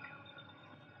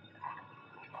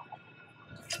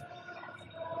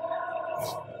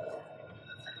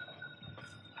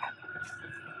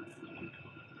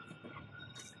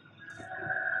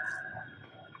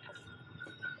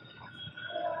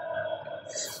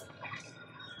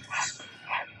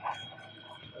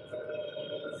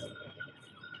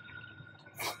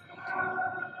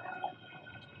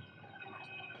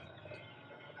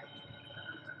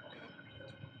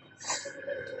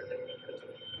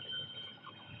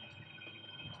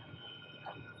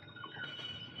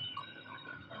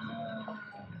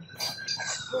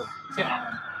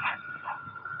 Yeah.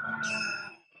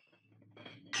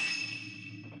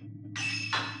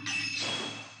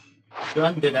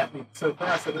 Gun did at me so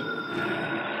fast. Can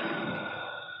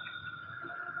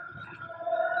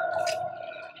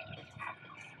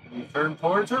you turn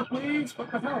towards her, please?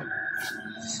 What the hell?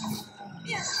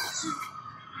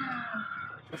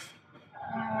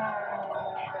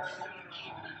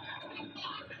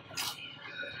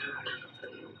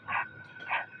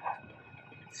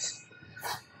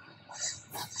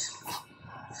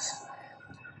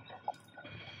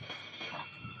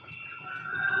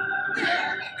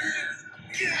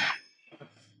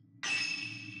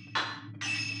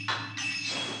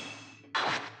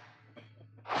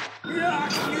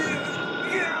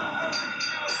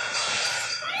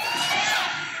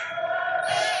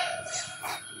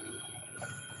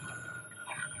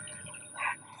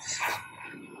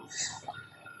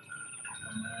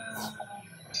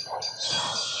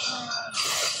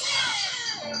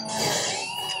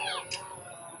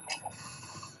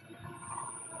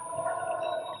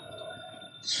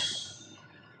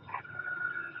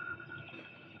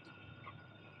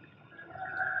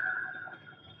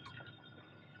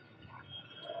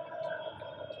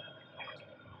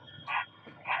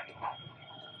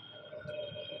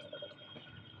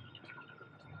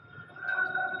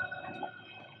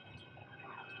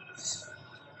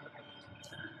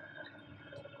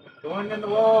 Going in the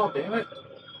wall, damn it.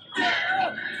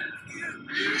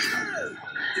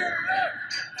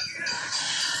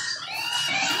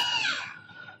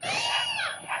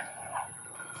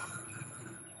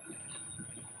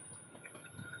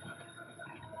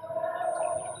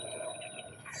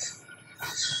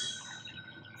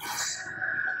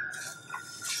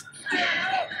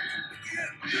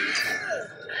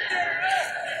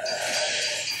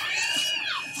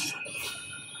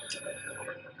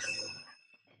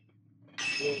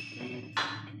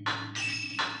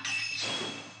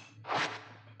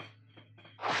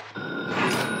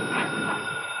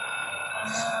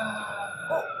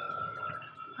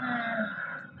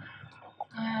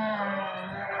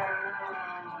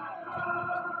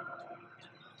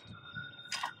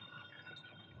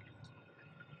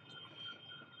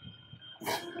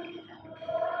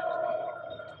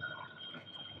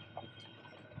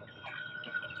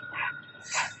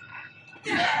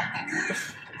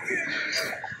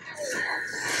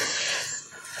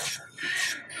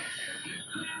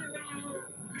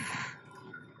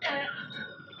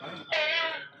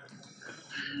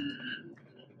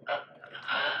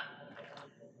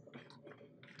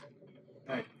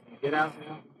 Alright, get out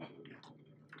now.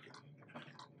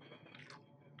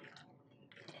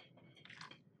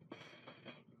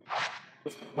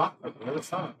 Just lock on the other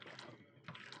side.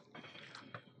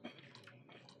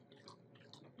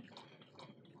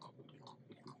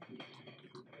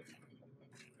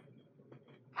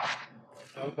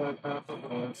 Go back out the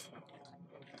doors.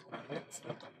 Alright,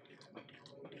 so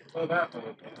go that way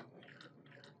again.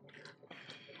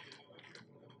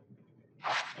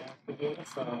 Back to the other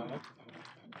side.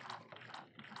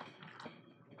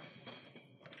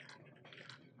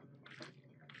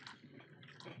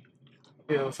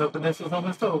 Yeah, I was hoping this was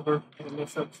almost over in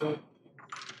this episode.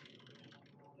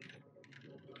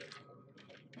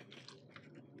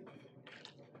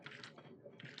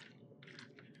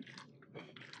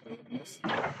 Yes.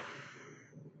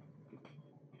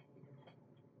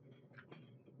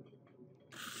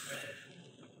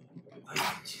 Why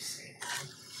didn't you say it?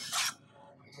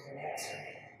 You didn't answer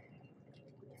me.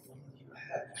 If only you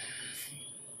had.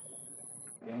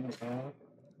 Damn it, dog.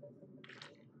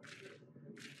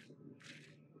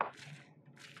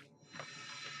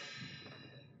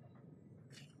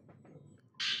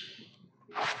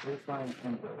 Refine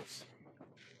embers.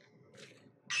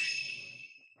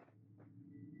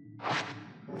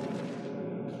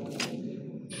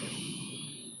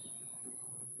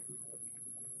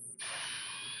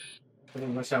 Pretty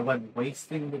wish I wasn't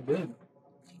wasting the good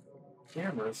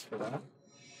cameras for that.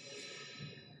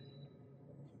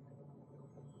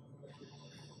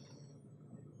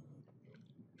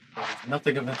 There's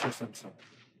nothing of interest in some.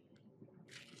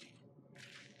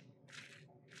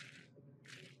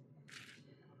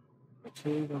 The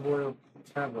two memorial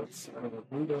tablets are the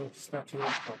Buddha statue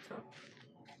of culture.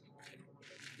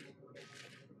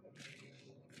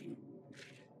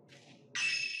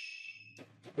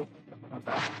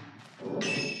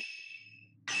 Okay.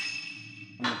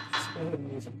 Let's go ahead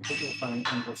and use a find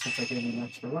angle since I gave an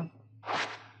extra one.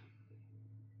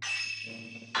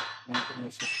 And make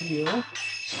this a heal.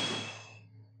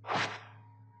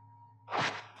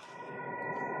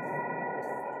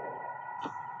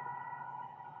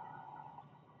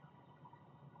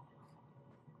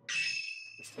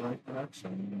 Just the right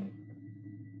direction.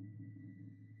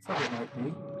 Thought it might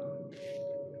be.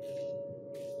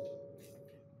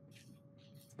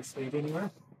 Does this lead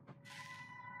anywhere?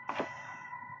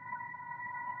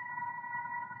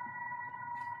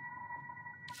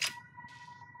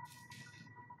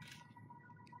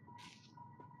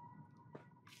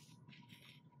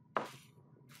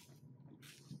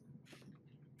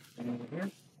 And over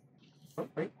here. Oh,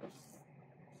 wait.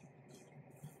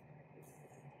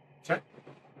 Check.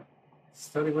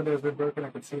 Study window has been broken. I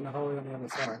can see in the hallway on the other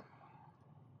side.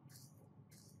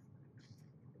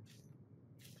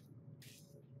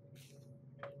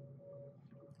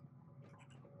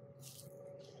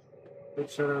 Big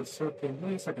shutter is soaking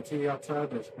loose. I can see the outside.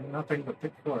 There's nothing but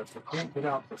thick forest. I can't get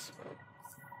out this way.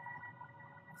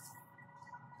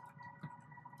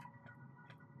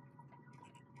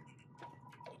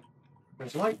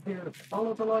 There's light here.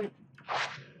 Follow the light.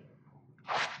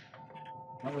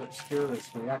 Another obscure this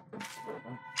reactants for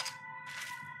them.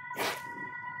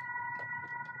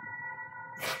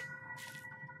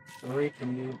 Sorry,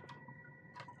 can you?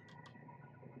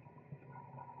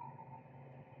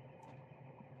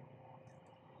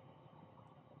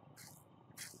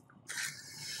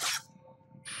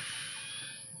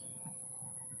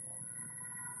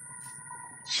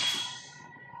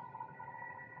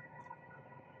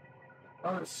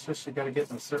 Oh, it's just you gotta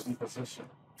get in a certain position.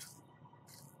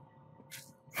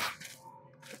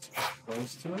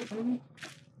 Close to it, maybe?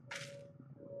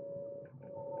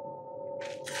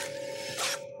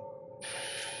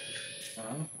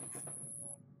 No.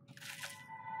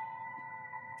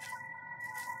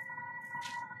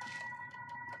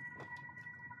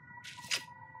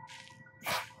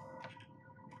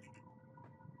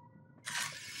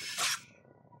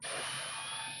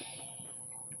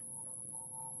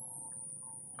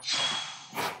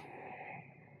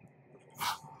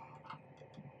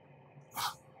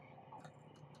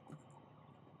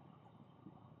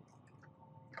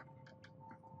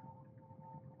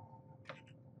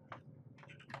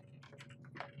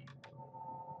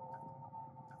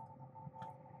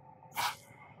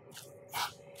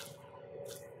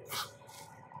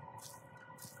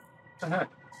 What the heck?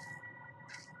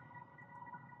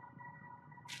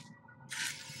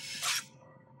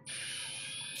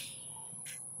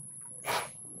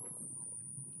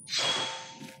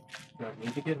 Do I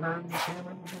need to get her in the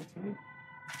camera too? No.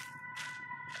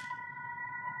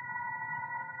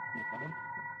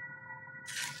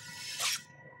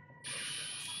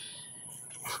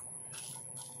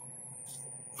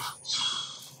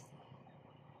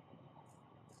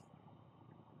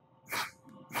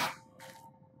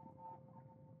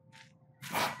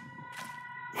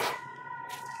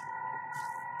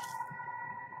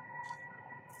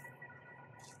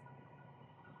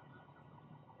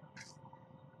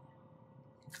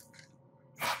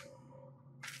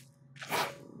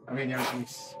 I mean,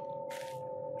 there's.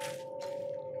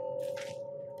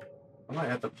 I might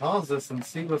have to pause this and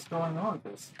see what's going on with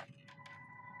this.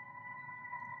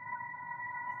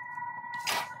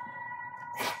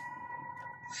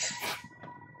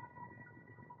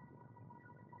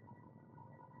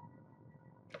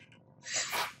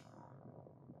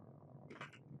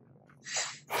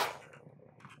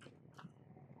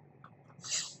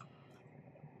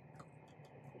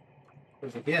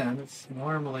 Because again, it's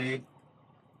normally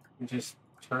you just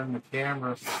turn the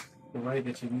camera the way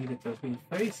that you need it to be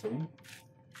facing.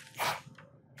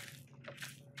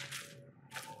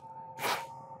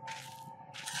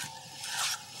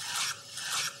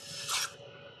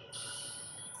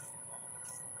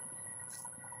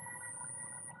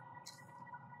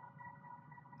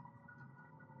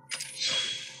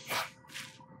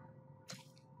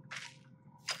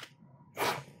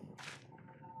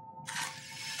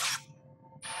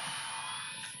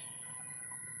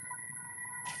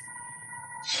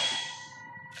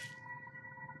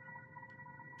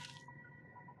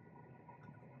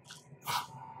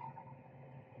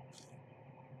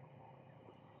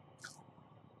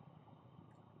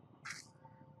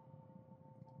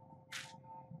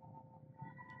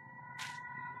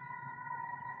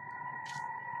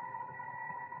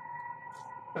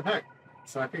 What the heck?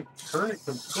 So I can turn it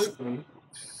completely.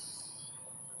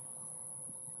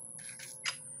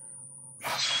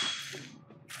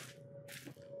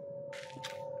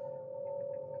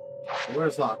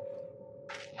 Where's locked?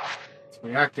 It's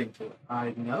reacting to it.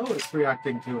 I know it's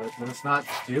reacting to it, but it's not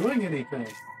doing anything.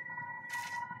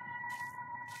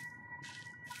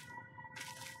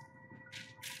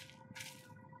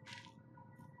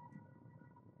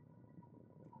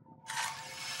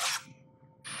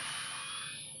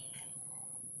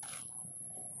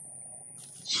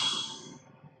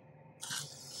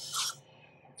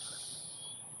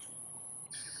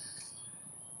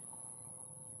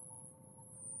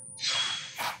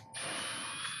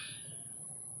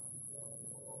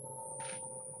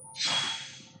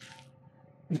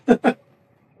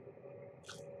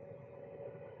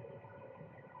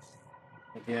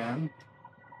 Again,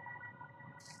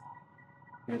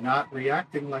 you're not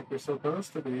reacting like you're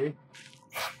supposed to be.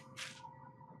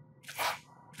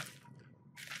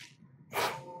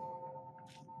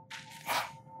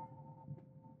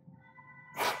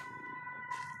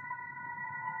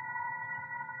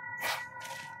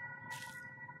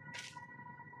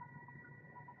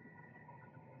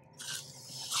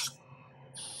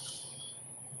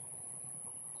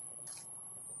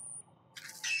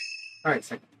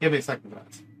 Alright, give me a second,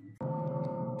 guys.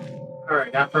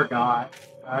 Alright, I forgot.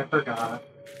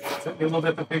 It took me a little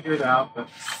bit to figure it out, but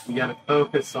you gotta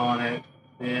focus on it,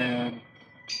 then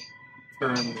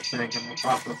turn the thing in the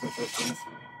proper positions.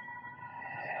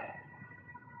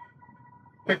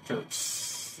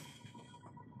 Pictures.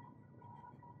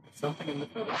 Something in the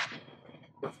photo.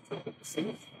 What's it?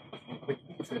 See?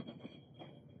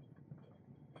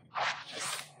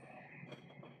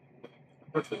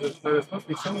 There's supposed to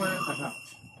be somewhere in the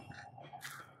house.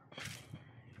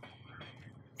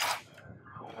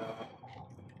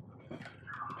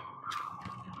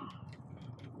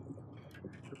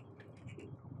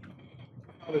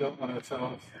 Probably don't want to tell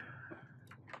us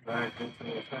back into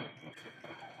the thing.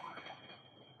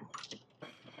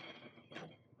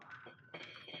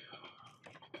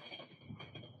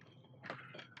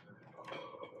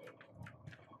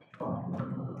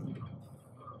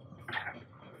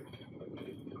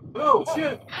 Oh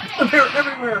shit! They're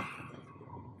everywhere!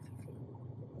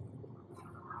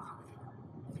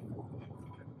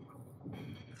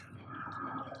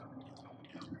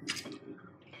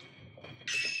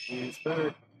 It's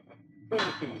better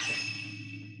food.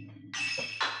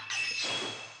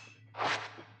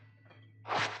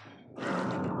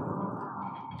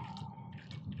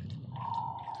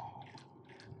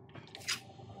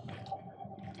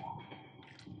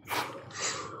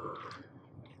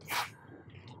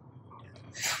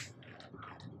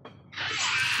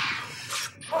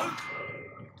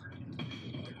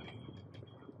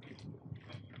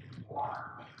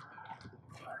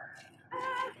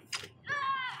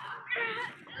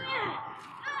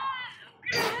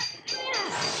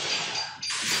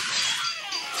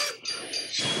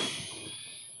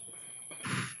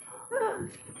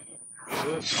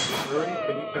 Rudy,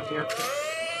 can you come here?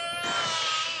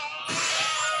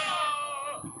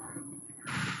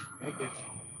 Thank you.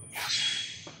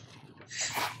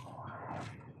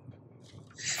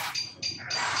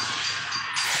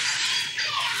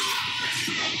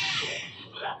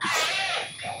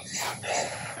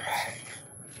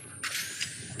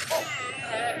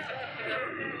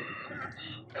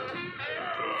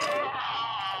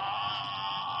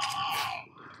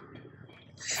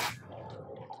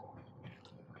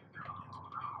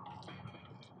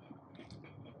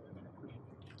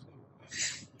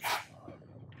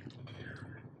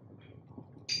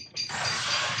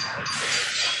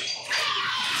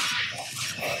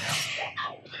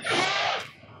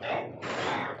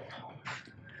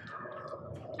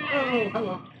 Oh,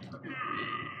 hello.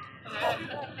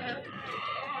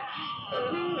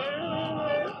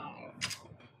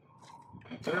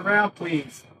 Turn around,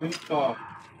 please. Please call.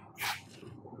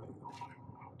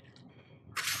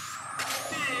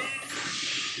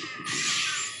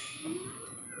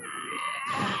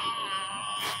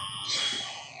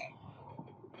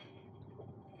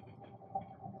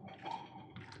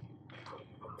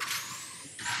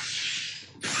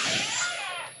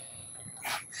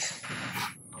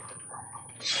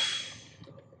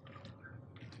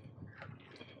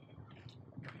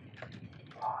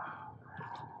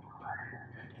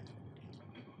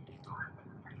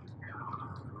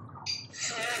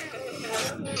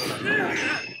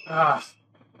 Ah.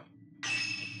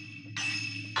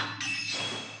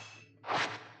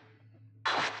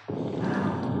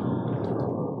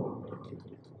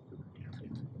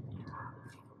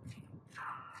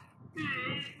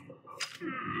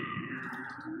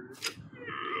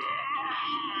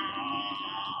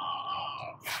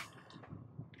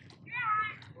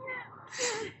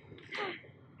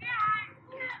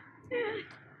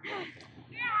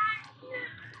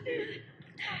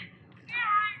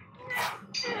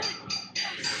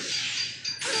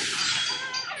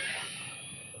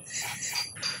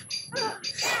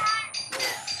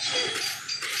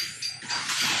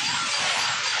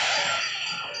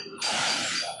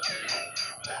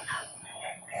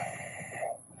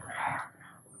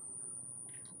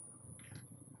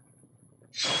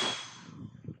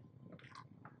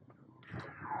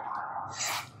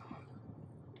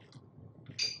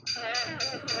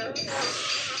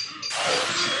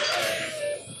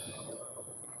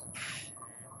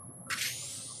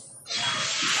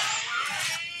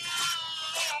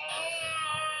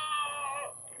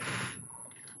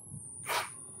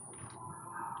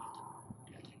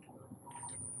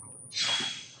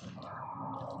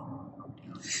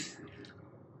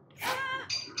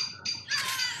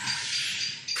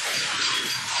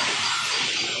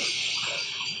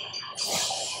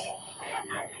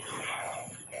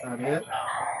 That it?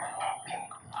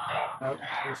 Nope,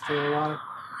 we're still alive.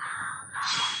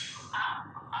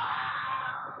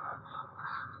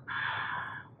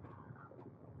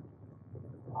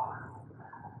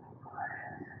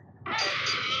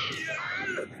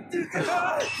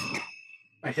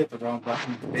 I hit the wrong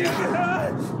button.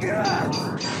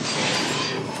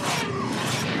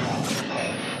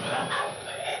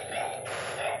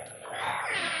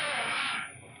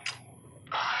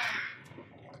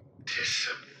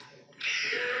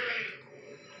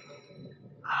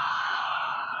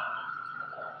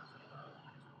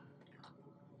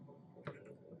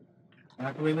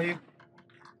 How can we leave?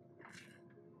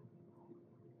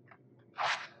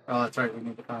 Oh, that's right. We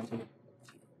need to find the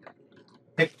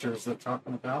pictures they're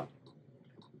talking about.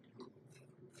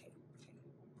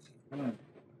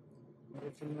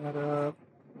 Open that up.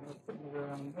 Put it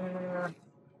around there.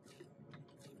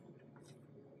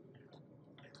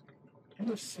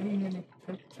 Never seen any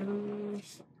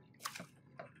pictures.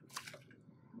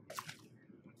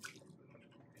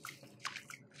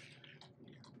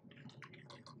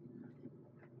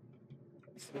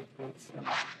 Let's see if it's there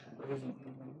isn't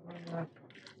anything there.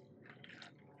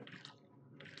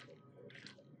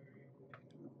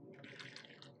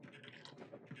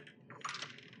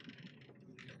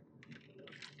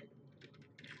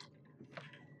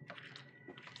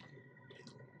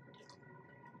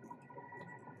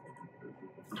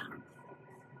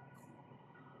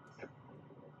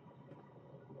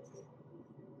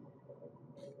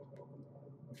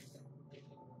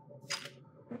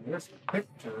 There's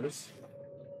pictures.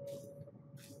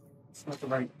 It's not the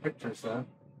right pictures though.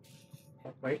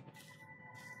 Oh, wait.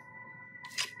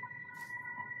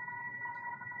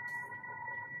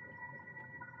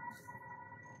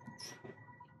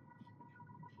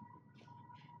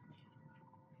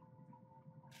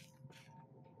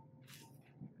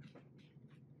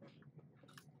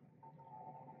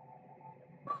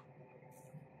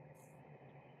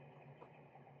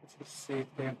 Let's just see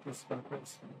if dampness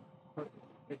focus.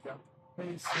 Pick up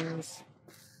faces.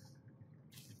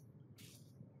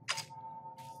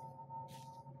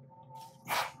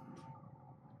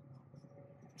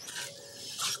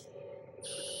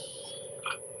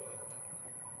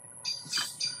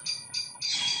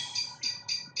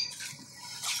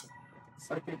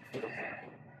 Psychic field.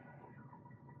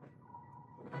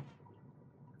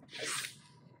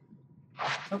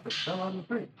 Something fell on the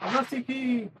tree. A rusty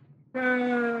key!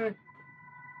 Yay!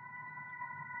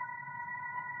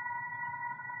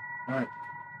 Alright.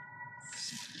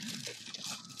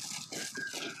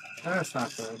 That's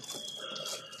not good.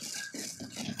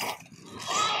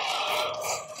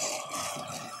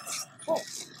 Oh.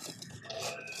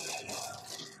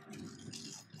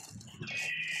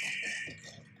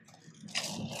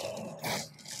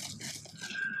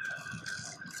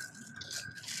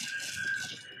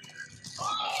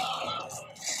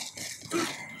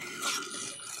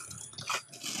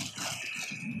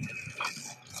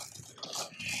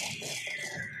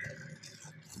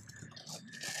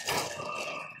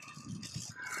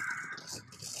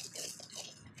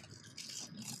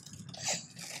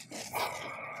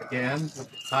 Again, with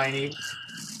the tiny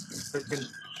freaking.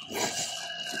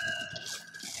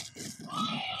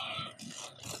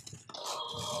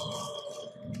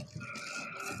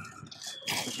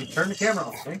 If you turn the camera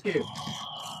on, thank you.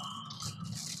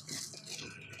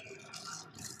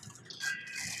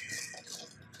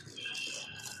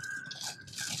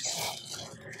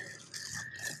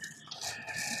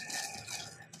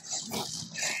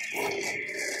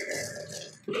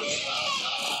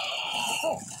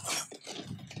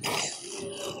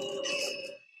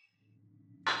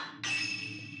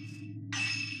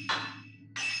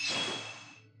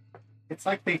 It's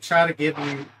like they try to give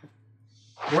you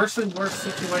worse and worse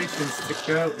situations to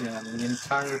go in the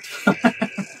entire time.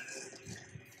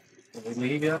 Did we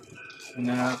leave yet?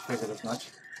 No, I figured as much.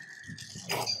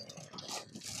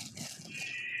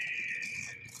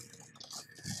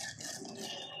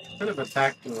 Could have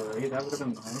attacked Dory, that would have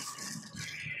been nice.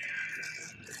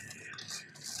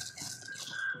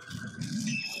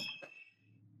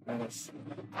 Nice.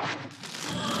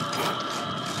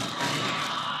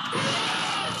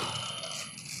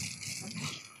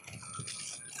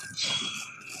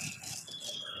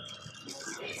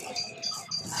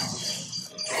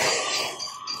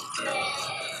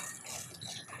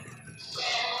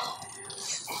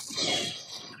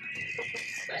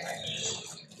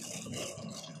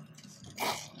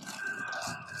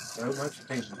 So much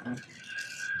pain, huh?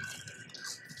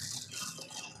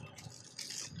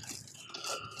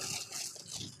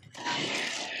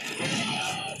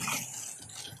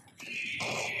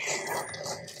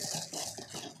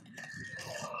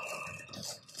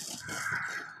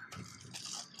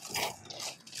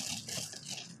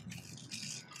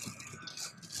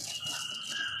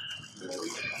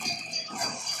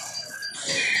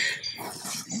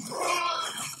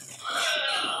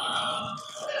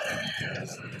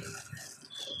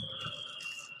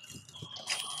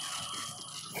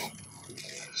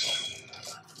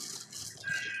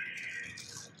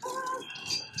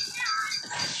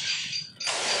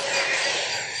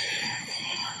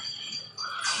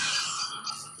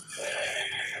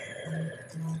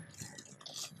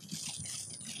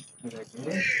 Did I get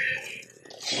it?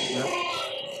 Yep.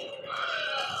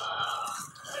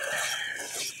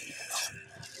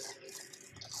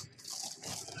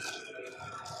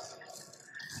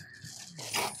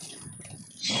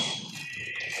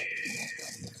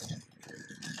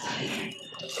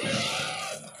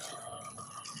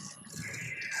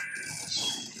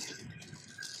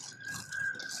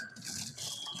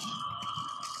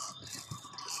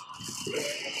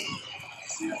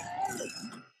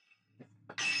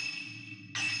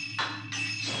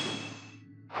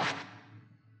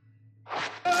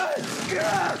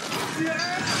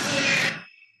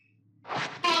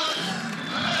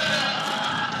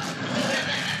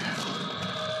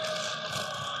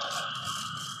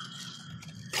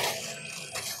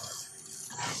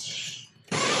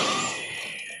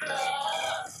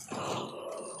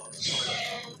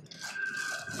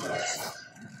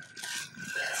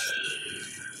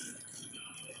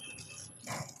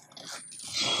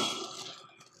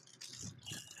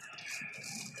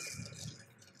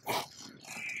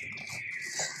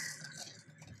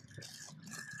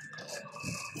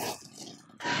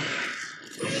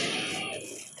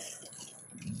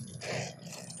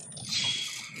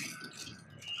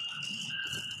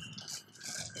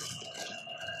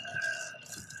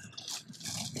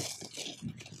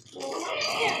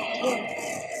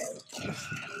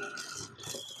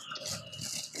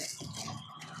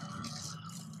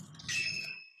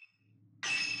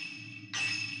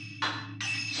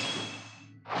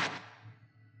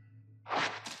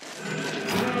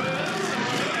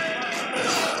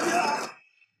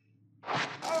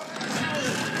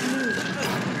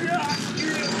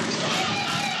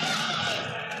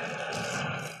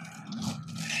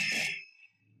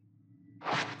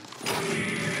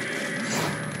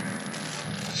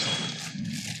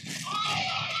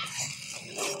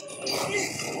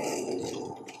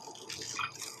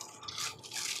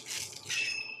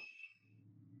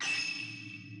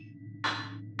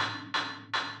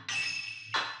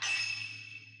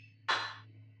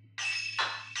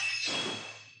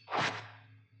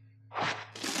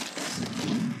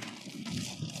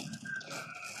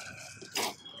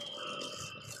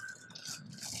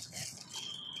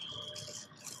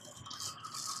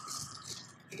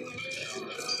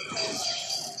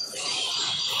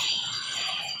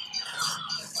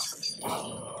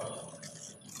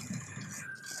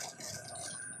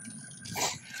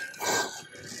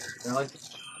 Really?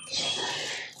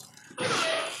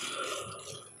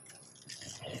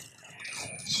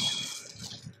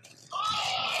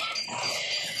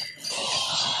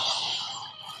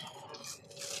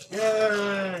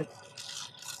 Yay!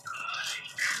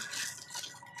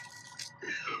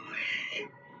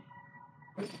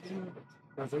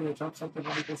 Does it jump something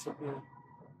when we get something?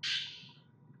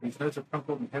 These notes are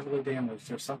crumpled and heavily damaged.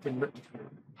 There's something written here.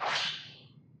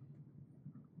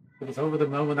 It was over the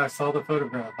moment I saw the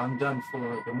photograph. I'm done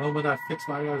for. The moment I fixed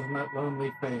my eyes on that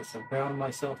lonely face, I bound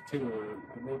myself to her.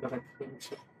 I knew that I couldn't.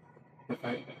 If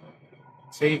I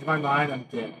changed my mind, I'm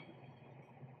dead.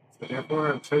 So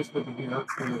therefore, I've chosen to be her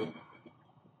crew.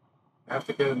 I have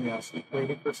to go now. She's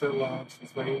waiting for so long.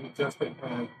 She's waiting just at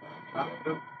hand.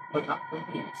 But not for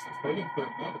me. She's waiting for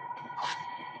another.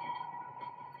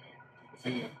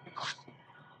 See ya.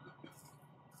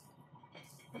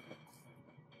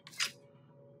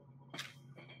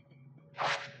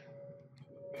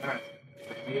 Alright.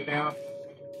 See you now.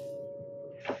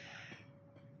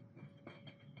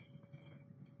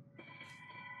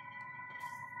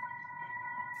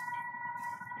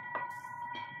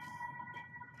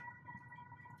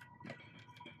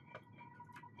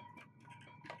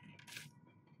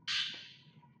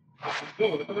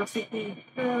 Cool. The RCP.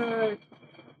 Yay!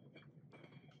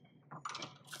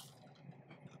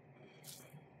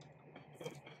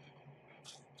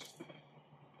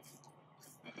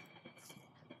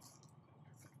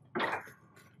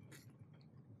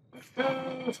 Let's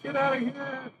go! Let's get out of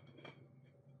here!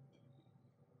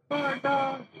 my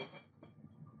god!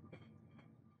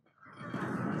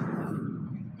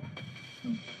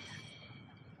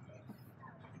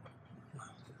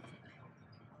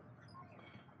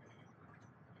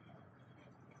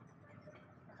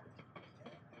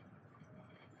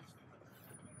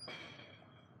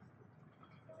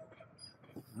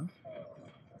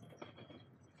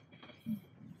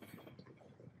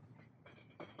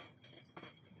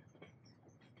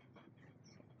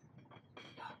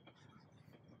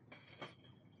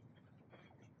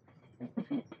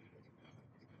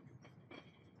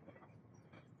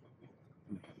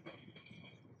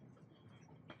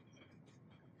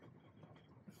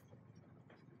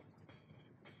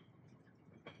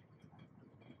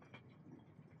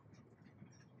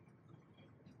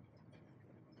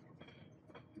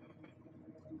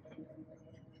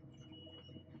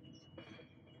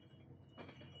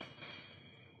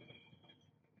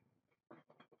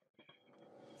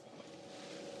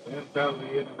 And down the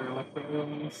end of their electric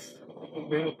rooms, the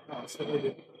real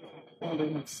constantly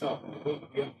holding himself and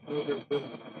moving the other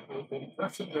building with the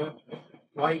impression that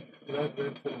light led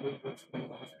them to the roomless scene.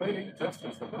 Waiting just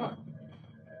as survived.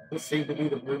 This seemed to be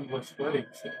the roomless wedding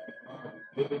scene.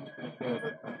 Living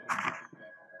together.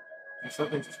 And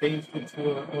something's changed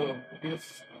into a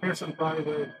piercing by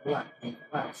the black and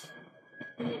glass.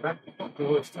 And they're back to the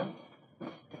doors down.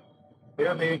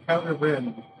 There they encounter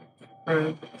Ren,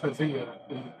 Kazuya,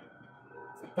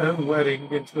 and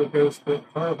wedding into a ghost went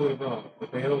horribly wrong. The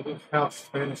veiled house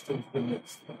vanished into the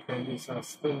mist. The candy saw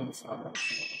still inside.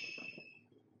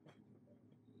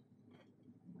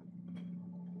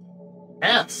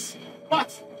 Yes!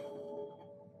 What?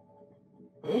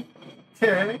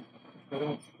 Okay. I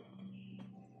don't.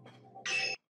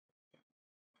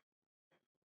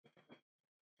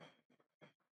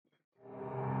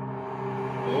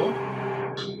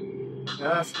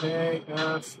 S A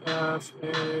S S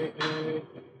A A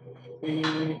B.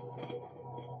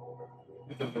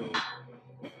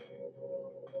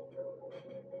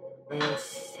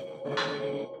 S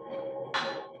A.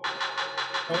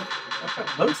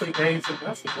 Mostly A's and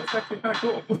S's. That's actually kind of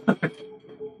cool.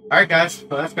 Alright, guys.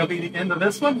 Well, that's going to be the end of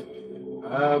this one.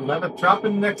 11th drop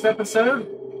in the next episode.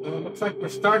 Looks like we're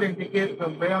starting to get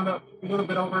around a little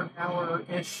bit over an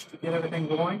hour-ish to get everything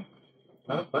going.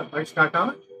 But like, Scott,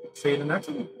 comment. See you in the next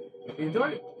one. Hope you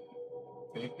enjoyed it.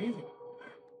 Take it easy.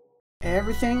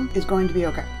 Everything is going to be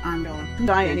okay. I'm going to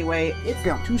die anyway. It's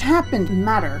going to happen. No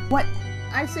matter what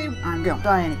I say, I'm going to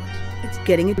die anyway. It's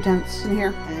getting intense in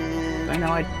here, and I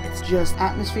know it's just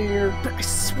atmosphere, but I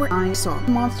swear I saw a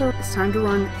monster. It's time to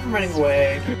run. I'm running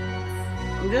away.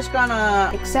 I'm just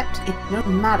gonna accept it no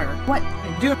matter what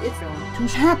I do. It's going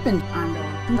to happen. I'm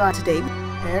going to die today.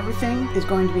 Everything is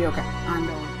going to be okay. I'm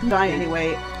going to die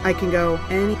anyway. I can go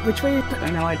any which way, but I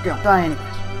know I'd go die anyways.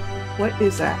 What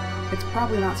is that? It's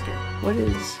probably not scary. What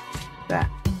is that?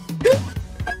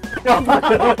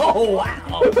 Oh,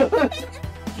 wow.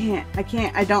 I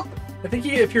can't, I don't. I think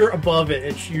if you're above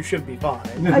it, you should be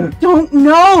fine. I don't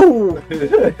know!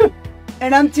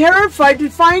 And I'm terrified to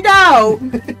find out!